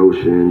Atlantic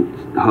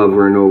Ocean,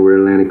 hovering over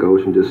the Atlantic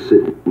Ocean, just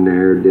sitting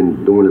there,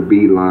 then doing a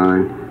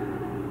beeline.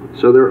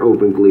 So they're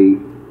openly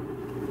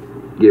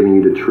giving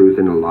you the truth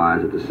and the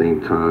lies at the same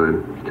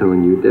time,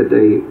 telling you that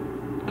they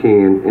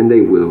can and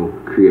they will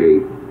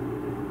create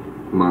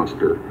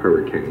monster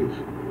hurricanes.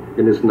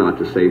 And it's not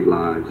to save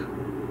lives.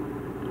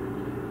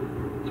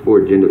 It's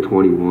for Agenda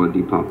 21,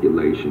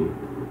 depopulation.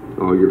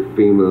 All your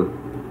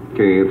FEMA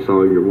camps,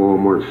 all your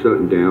Walmart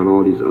shutting down,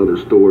 all these other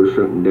stores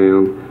shutting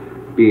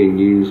down, being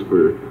used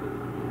for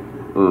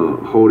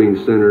holding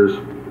centers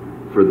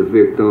for the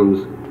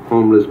victims,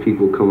 homeless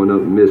people coming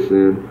up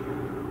missing,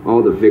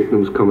 all the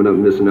victims coming up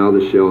missing out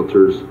of the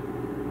shelters.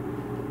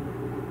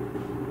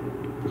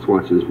 Let's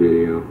watch this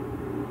video.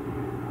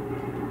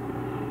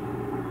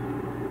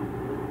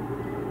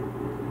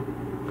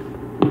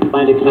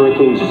 Atlantic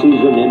hurricane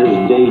season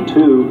enters day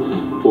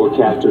 2.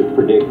 Forecasters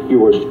predict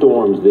fewer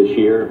storms this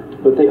year,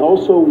 but they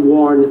also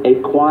warn a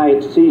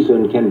quiet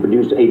season can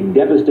produce a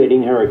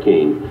devastating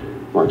hurricane.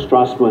 Mark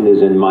Strassman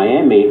is in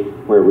Miami,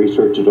 where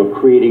researchers are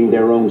creating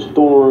their own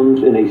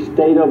storms in a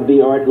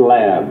state-of-the-art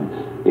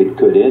lab. It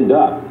could end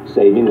up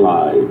saving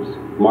lives.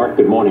 Mark,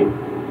 good morning.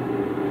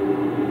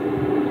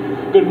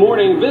 Good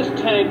morning. This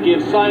tank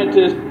gives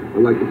scientists...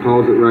 I'd like to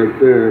pause it right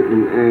there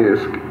and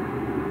ask,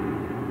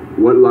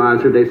 what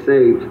lives have they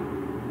saved?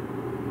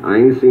 I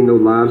ain't seen no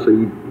lives, so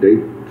they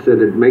said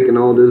that making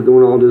all this,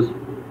 doing all this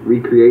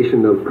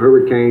recreation of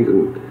hurricanes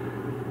and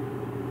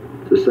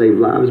to save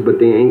lives, but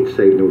they ain't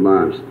saved no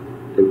lives.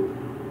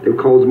 They've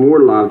caused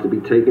more lives to be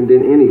taken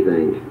than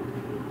anything.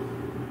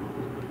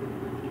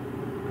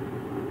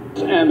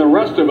 And the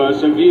rest of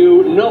us a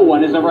view no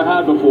one has ever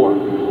had before.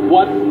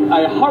 What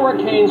a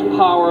hurricane's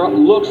power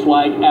looks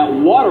like at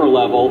water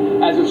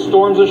level as it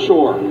storms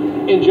ashore.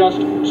 In just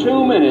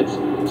 2 minutes,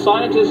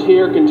 scientists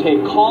here can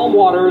take calm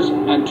waters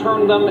and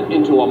turn them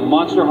into a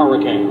monster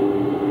hurricane.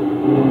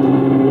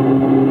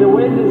 The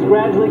wind is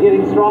gradually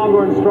getting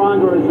stronger and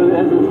stronger as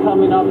it's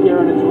coming up here,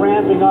 and it's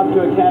ramping up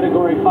to a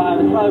Category 5.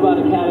 It's probably about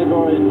a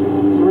Category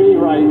 3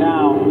 right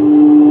now.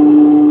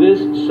 This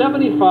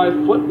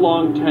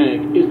 75-foot-long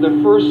tank is the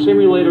first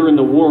simulator in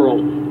the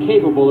world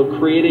capable of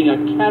creating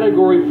a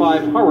Category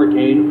 5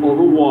 hurricane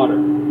over water.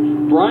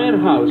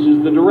 Brian House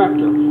is the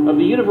director of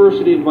the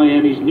University of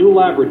Miami's new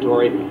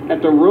laboratory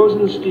at the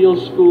Rosenstiel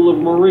School of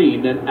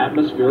Marine and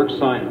Atmospheric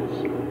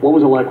Science. What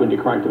was it like when you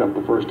cranked it up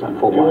the first time,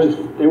 full blast?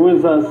 It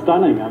was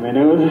stunning. I mean,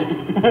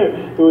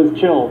 it was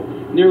chill.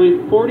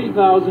 Nearly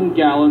 40,000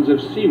 gallons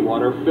of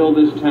seawater fill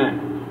this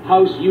tank.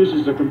 House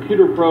uses a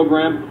computer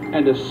program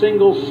and a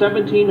single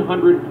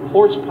 1,700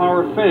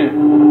 horsepower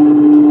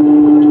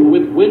fan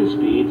with wind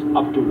speeds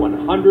up to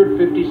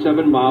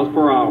 157 miles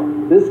per hour.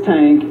 This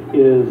tank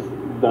is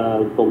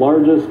the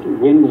largest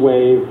wind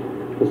wave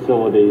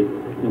facility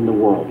in the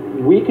world.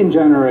 We can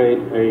generate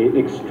an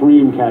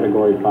extreme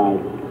Category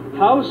 5.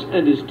 House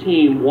and his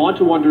team want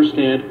to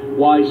understand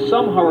why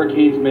some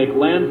hurricanes make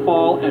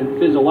landfall and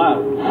fizzle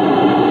out,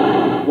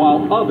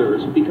 while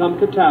others become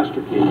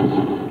catastrophes.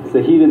 It's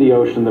the heat of the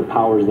ocean that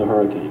powers the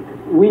hurricane.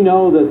 We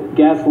know that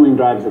gasoline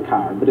drives the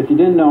car, but if you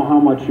didn't know how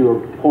much you were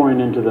pouring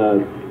into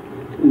the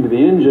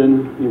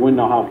engine, you wouldn't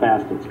know how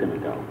fast it's going to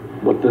go.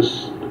 What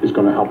this is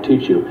going to help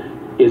teach you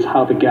is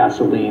how the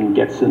gasoline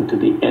gets into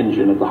the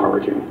engine of the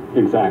hurricane.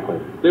 Exactly.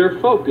 Their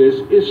focus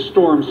is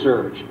storm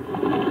surge.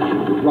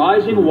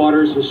 Rising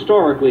waters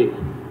historically.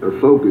 Their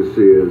focus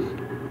is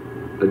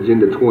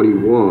Agenda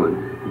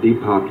 21,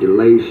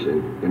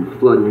 depopulation and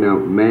flooding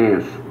out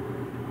mass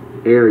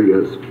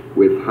areas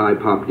with high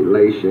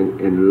population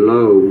and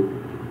low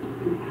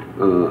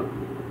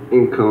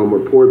income or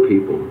poor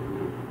people.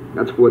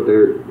 That's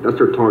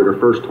their target, their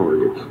first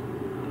targets.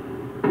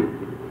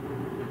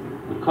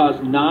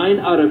 Caused 9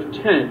 out of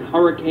 10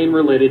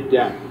 hurricane-related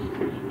deaths.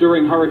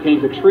 During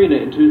Hurricane Katrina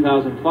in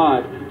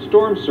 2005,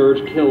 storm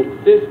surge killed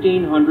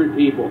 1,500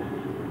 people.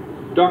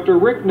 Dr.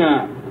 Rick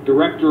Knapp,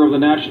 director of the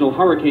National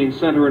Hurricane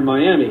Center in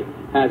Miami,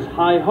 has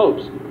high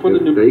hopes for the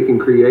new... They can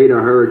create a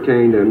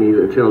hurricane,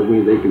 that tells me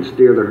they can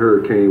steer the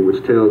hurricane,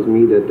 which tells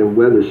me that the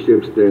weather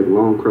ships that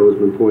Longcrow's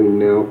been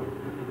pointing out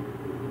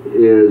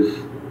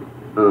is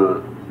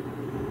a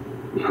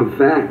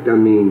fact.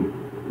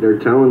 They're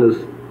telling us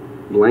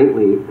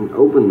blankly and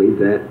openly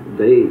that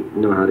they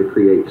know how to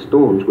create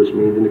storms, which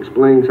means it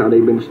explains how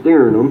they've been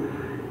steering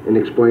them and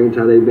explains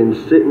how they've been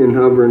sitting and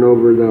hovering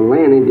over the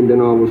Atlantic and then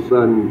all of a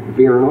sudden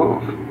veering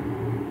off.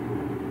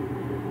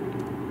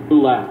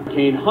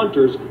 Hurricane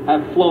hunters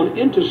have flown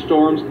into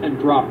storms and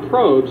dropped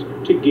probes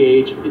to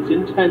gauge its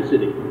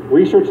intensity.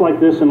 Research like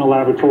this in a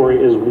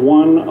laboratory is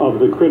one of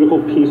the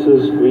critical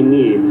pieces we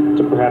need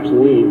to perhaps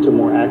lead to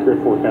more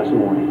accurate forecasts and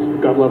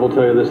warnings. Gut level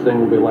tell you this thing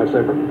will be a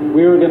lifesaver?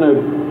 We are going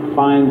to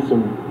find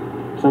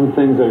some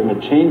things that are going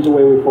to change the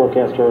way we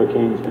forecast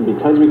hurricanes, and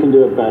because we can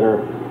do it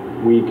better,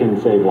 we can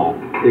save lives.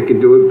 They can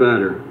do it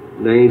better.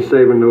 They ain't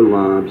saving no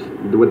lives.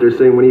 What they're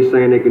saying when he's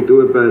saying they can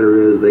do it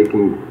better is they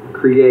can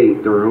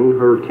create their own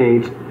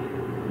hurricanes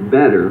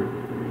better.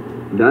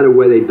 That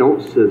way they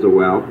don't sizzle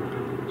out,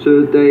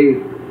 so that they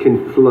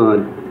can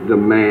flood the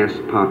mass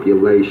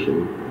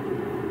population.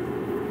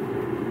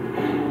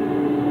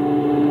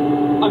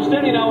 I'm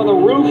standing now on the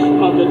roof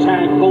of the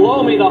tank.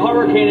 Below me, the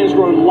hurricane has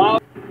grown loud.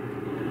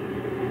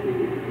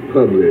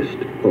 Published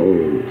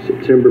on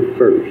September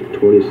 1st,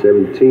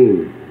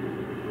 2017.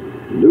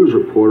 News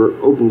reporter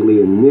openly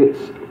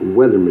admits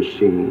weather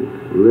machine.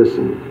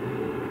 Listen.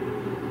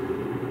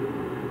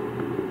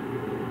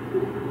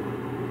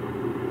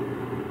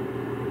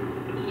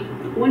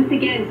 Once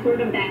again,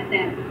 sort of that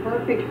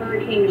perfect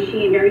hurricane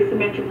machine, very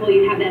symmetrical.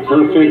 You have that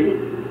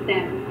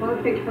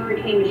perfect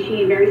hurricane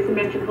machine, very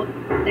symmetrical.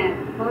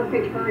 That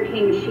perfect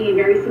hurricane machine,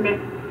 very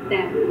symmetrical.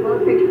 That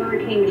perfect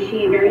hurricane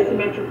machine, very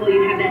symmetrical.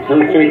 You have that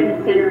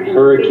perfect center and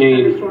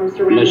hurricane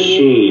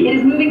machine. It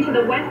is moving to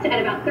the west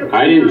at about 13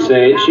 I didn't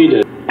say it, she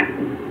did.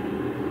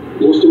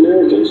 Most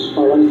Americans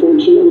are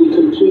unfortunately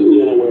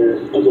completely unaware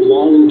of the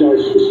long and dark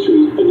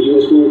history of the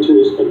U.S.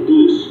 military's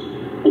abuse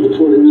of the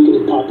Puerto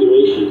Rican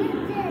population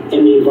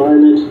and the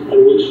environment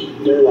on which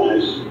their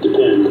lives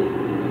depend.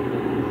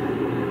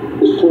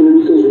 Was Puerto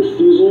Rico's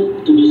refusal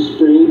to be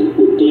sprayed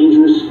with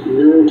dangerous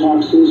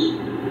neurotoxins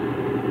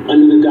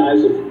under the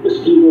guise of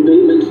mosquito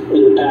abatement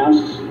in the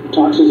past,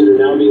 toxins that are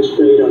now being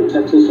sprayed on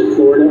Texas and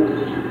Florida?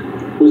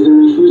 Was their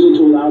refusal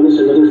to allow this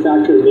another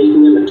factor in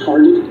making them a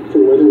target for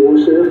weather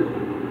warfare?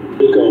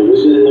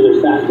 Was it another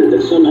factor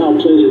that somehow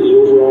played in the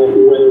overall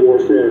weather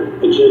warfare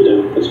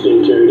agenda that's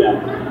being carried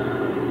out?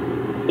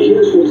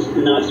 Here's what's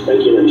not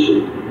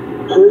speculation.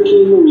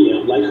 Hurricane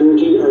Maria, like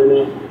Hurricane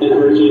Irma and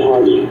Hurricane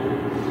Harvey,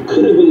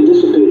 could have been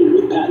dissipated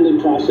with patented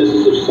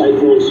processes of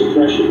cyclone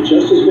suppression,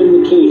 just as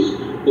been the case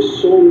with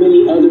so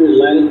many other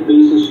Atlantic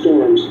Basin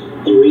storms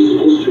in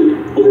recent history,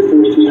 over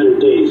 4,300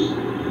 days.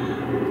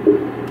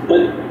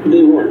 But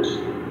they weren't.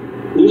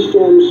 These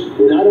storms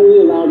were not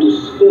only allowed to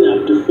spin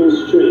up to full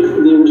strength,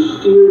 they were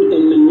steered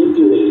and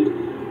manipulated.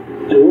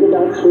 And what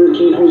about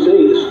Hurricane Jose,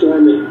 the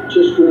storm that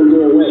just won't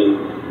go away?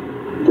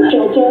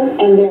 Shelter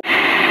and their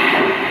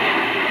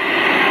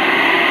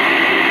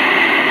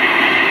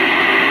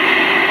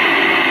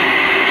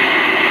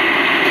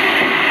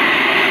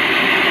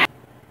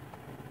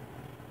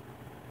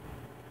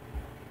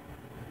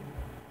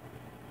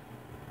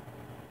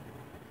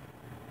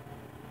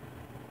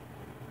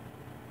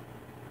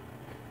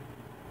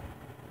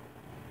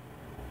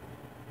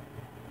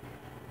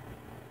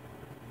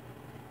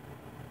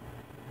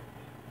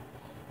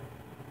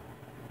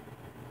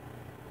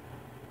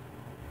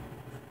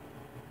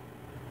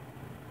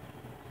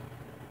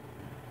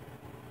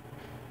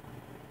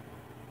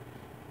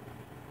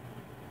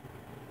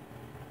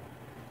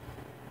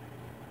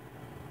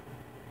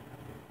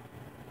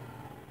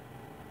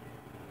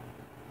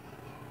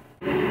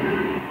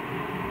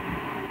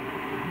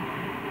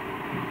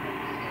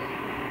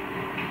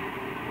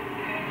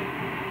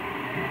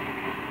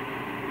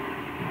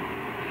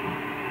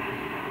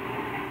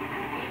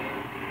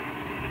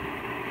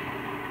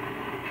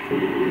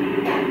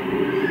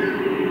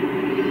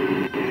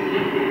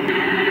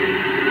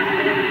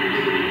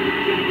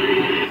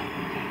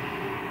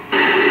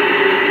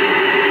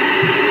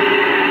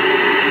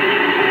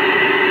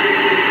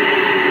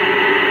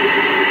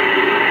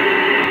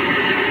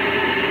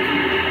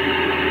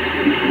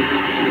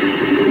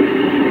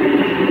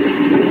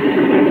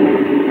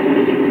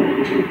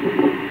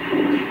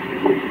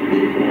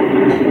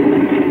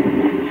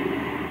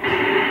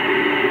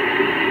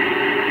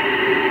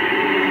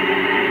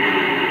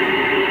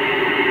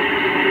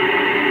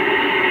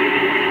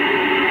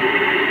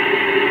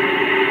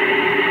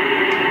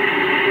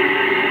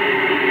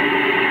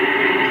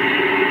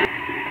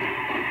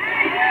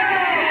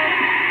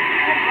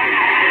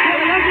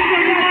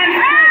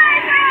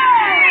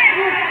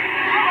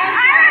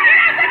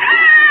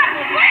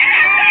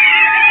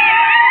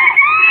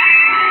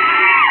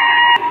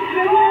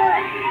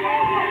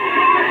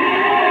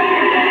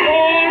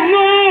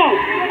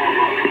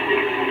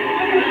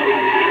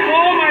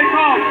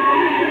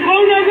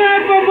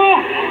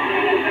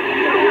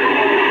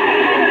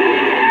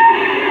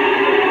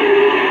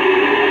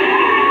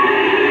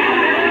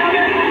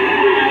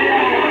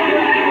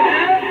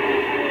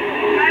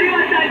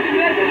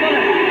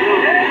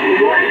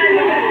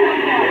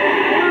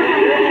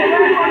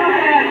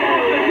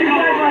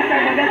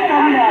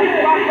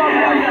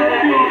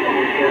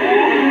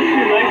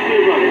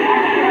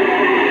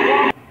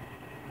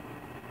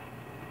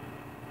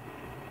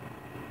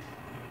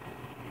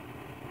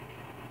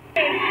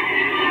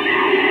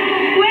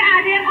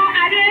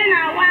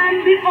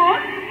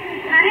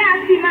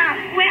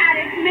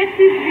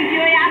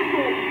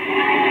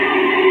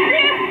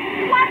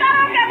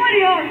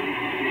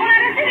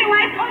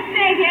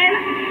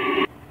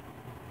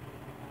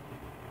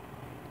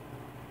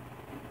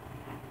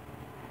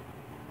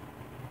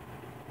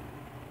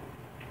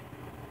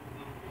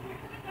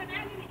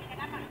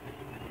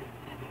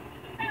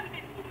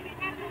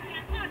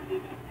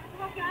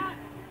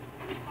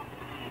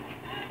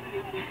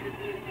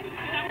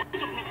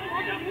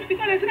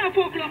Because it's not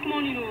 4 o'clock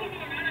morning, no.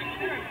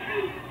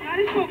 Now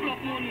it's 4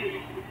 o'clock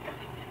morning.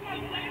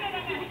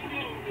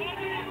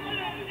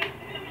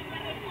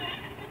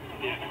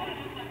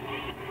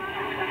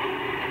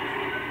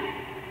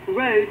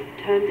 Roads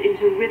turned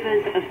into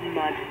rivers of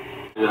mud.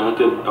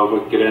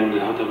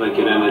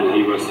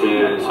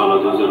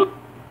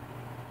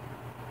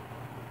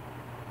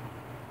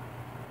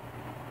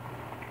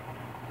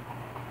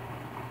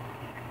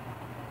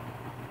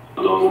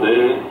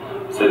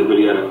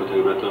 سربری حرکات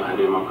حیبت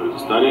حریر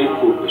کردستان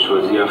خوب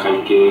پشوازی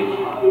خلک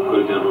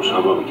کردن روش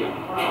آبا بکن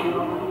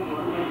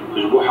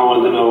جبو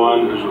حوالنا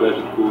نوان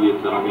جبرتكو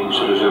يترامين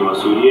شرجة مع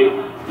سوريا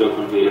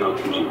داخل في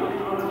أكتم جيبا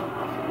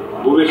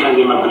بوبش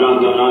عندما بلان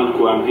دانان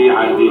كو أم في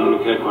عادي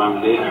نكر كو أم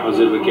ليه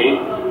حاضر بكين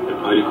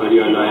بهاري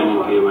كاريا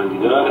لاين بيواندي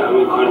دار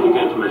أو كار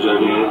بكنت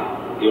مجالية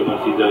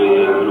يغفي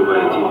داي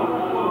ملوبايتي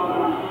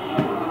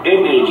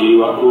NAG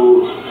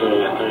وكو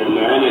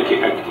لعنك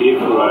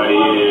أكتيف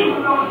وهي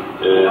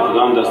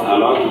خدام دست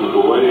حالات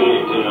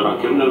بواره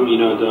راكرنا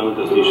المينادا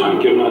ودستيشان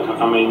كرنا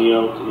تقامينيا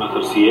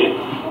وتنطرسية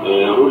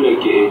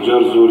رولك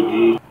إيجار زور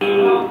دي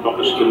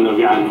بقش كرنا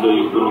في عنده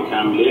يكونوا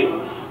كاملة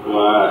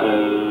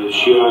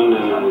وشيان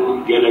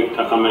جالك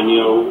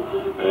تقامينيا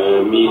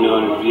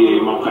ومينا في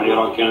موقع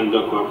راكان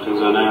داك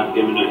وخزانة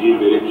يمنا هي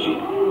بريبجي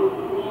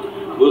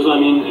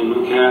بوزانين إنه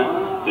ك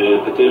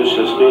بتر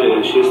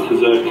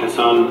 6000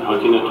 كسان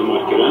هاتينا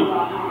تمار كرن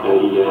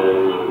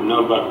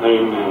النوبر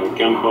بين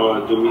كامبا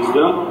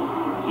دوميزدا.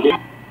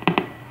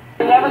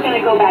 They're never going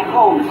to go back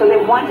home, so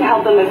they want to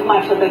help them as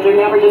much so that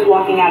they're never just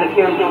walking out of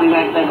here and feeling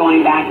like they're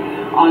going back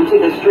onto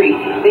the street.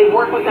 They've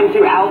worked with them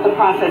throughout the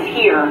process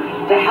here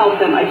to help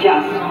them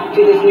adjust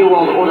to this new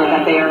world order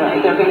that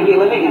they're going to be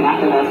living in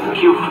after this.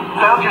 You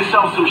found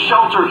yourself some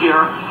shelter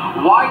here.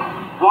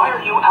 Why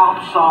are you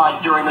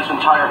outside during this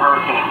entire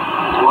hurricane?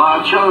 Well, I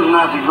chose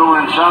not to go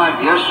inside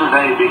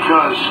yesterday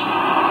because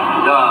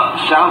the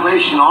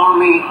Salvation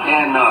Army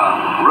and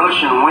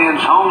Russian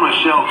Winds homeless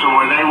shelter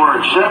where they were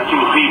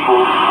accepting people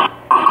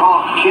were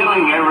caught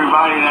killing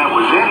everybody that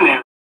was in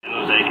there. San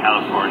Jose,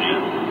 California.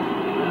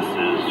 This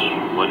is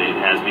what it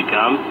has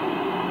become.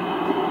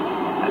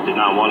 I did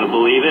not want to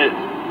believe it,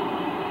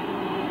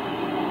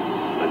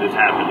 but it's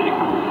happening.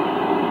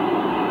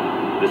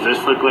 Does this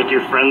look like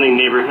your friendly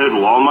neighborhood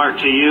Walmart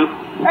to you?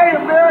 Hey,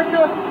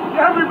 America,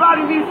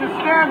 everybody needs to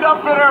stand up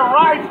for their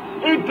rights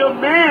and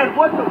demand.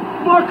 What the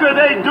fuck are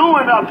they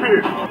doing up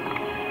here?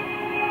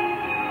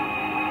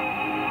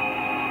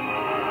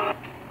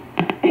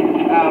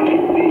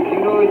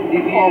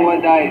 The power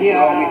died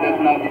along with us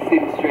now, the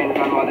same strength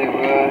and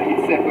whatever, it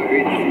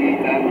separates it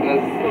and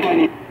there's so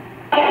many.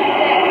 So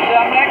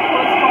I'm like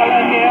first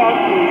caller here,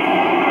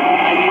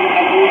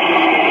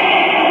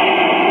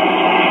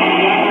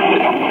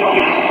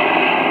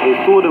 They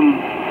told them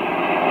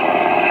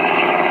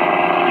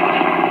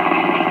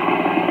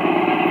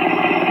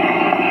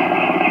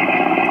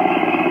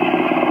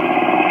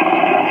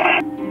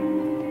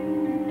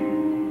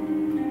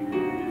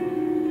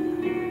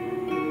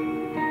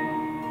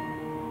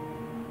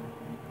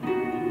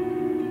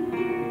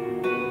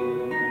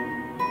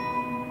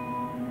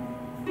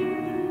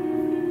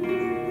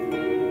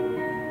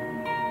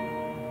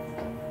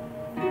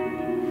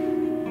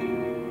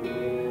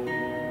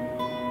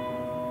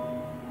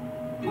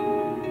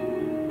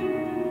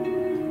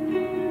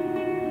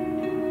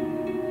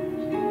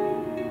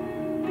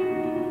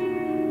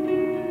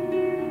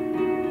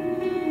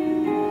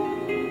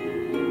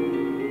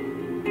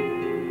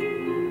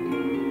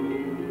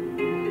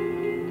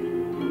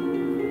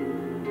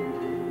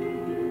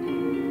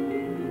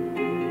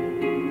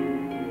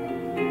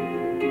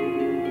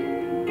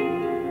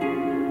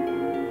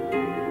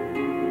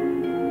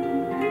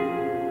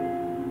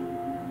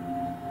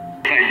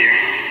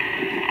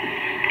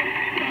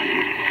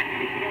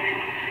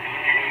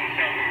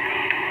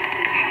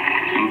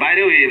by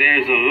the way,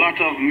 there's a lot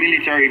of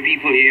military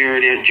people here.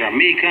 They're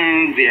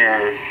Jamaicans,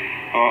 they're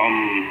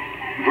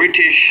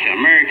British,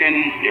 American,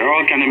 they're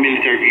all kind of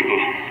military people.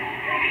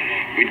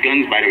 With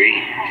guns, by the way.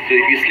 So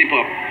if you slip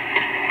up,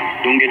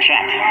 don't get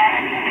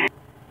shot.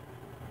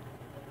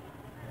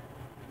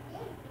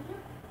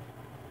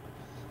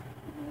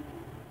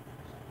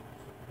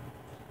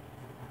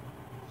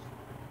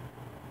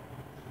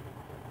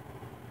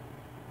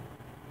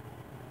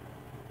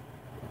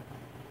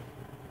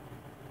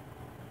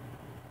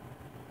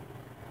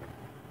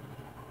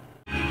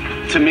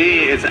 To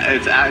me,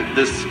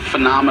 this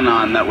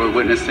phenomenon that we're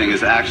witnessing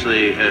is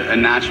actually a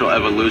natural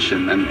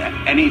evolution. And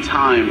any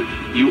time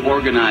you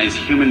organize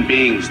human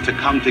beings to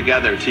come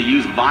together to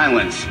use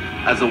violence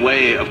as a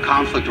way of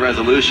conflict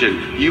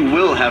resolution, you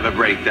will have a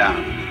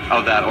breakdown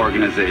of that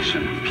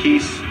organization.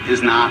 Peace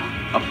is not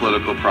a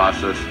political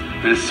process,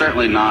 and it's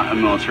certainly not a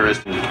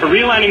militaristic. The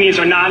real enemies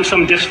are not in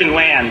some distant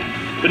land.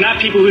 They're not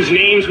people whose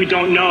names we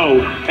don't know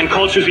and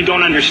cultures we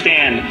don't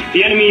understand.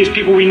 The enemy is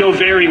people we know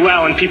very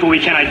well and people we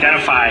can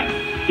identify.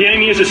 The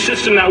enemy is a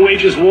system that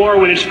wages war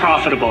when it's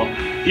profitable.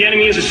 The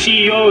enemy is the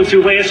CEOs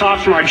who lay us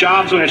off from our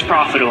jobs when it's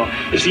profitable.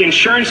 It's the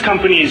insurance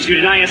companies who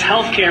deny us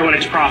health care when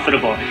it's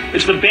profitable.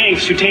 It's the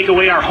banks who take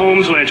away our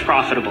homes when it's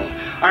profitable.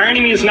 Our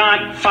enemy is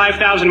not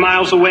 5,000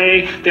 miles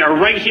away. They are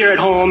right here at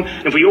home.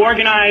 And if we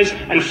organize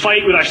and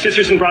fight with our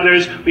sisters and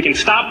brothers, we can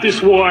stop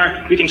this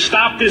war, we can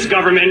stop this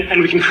government, and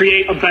we can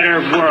create a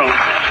better world.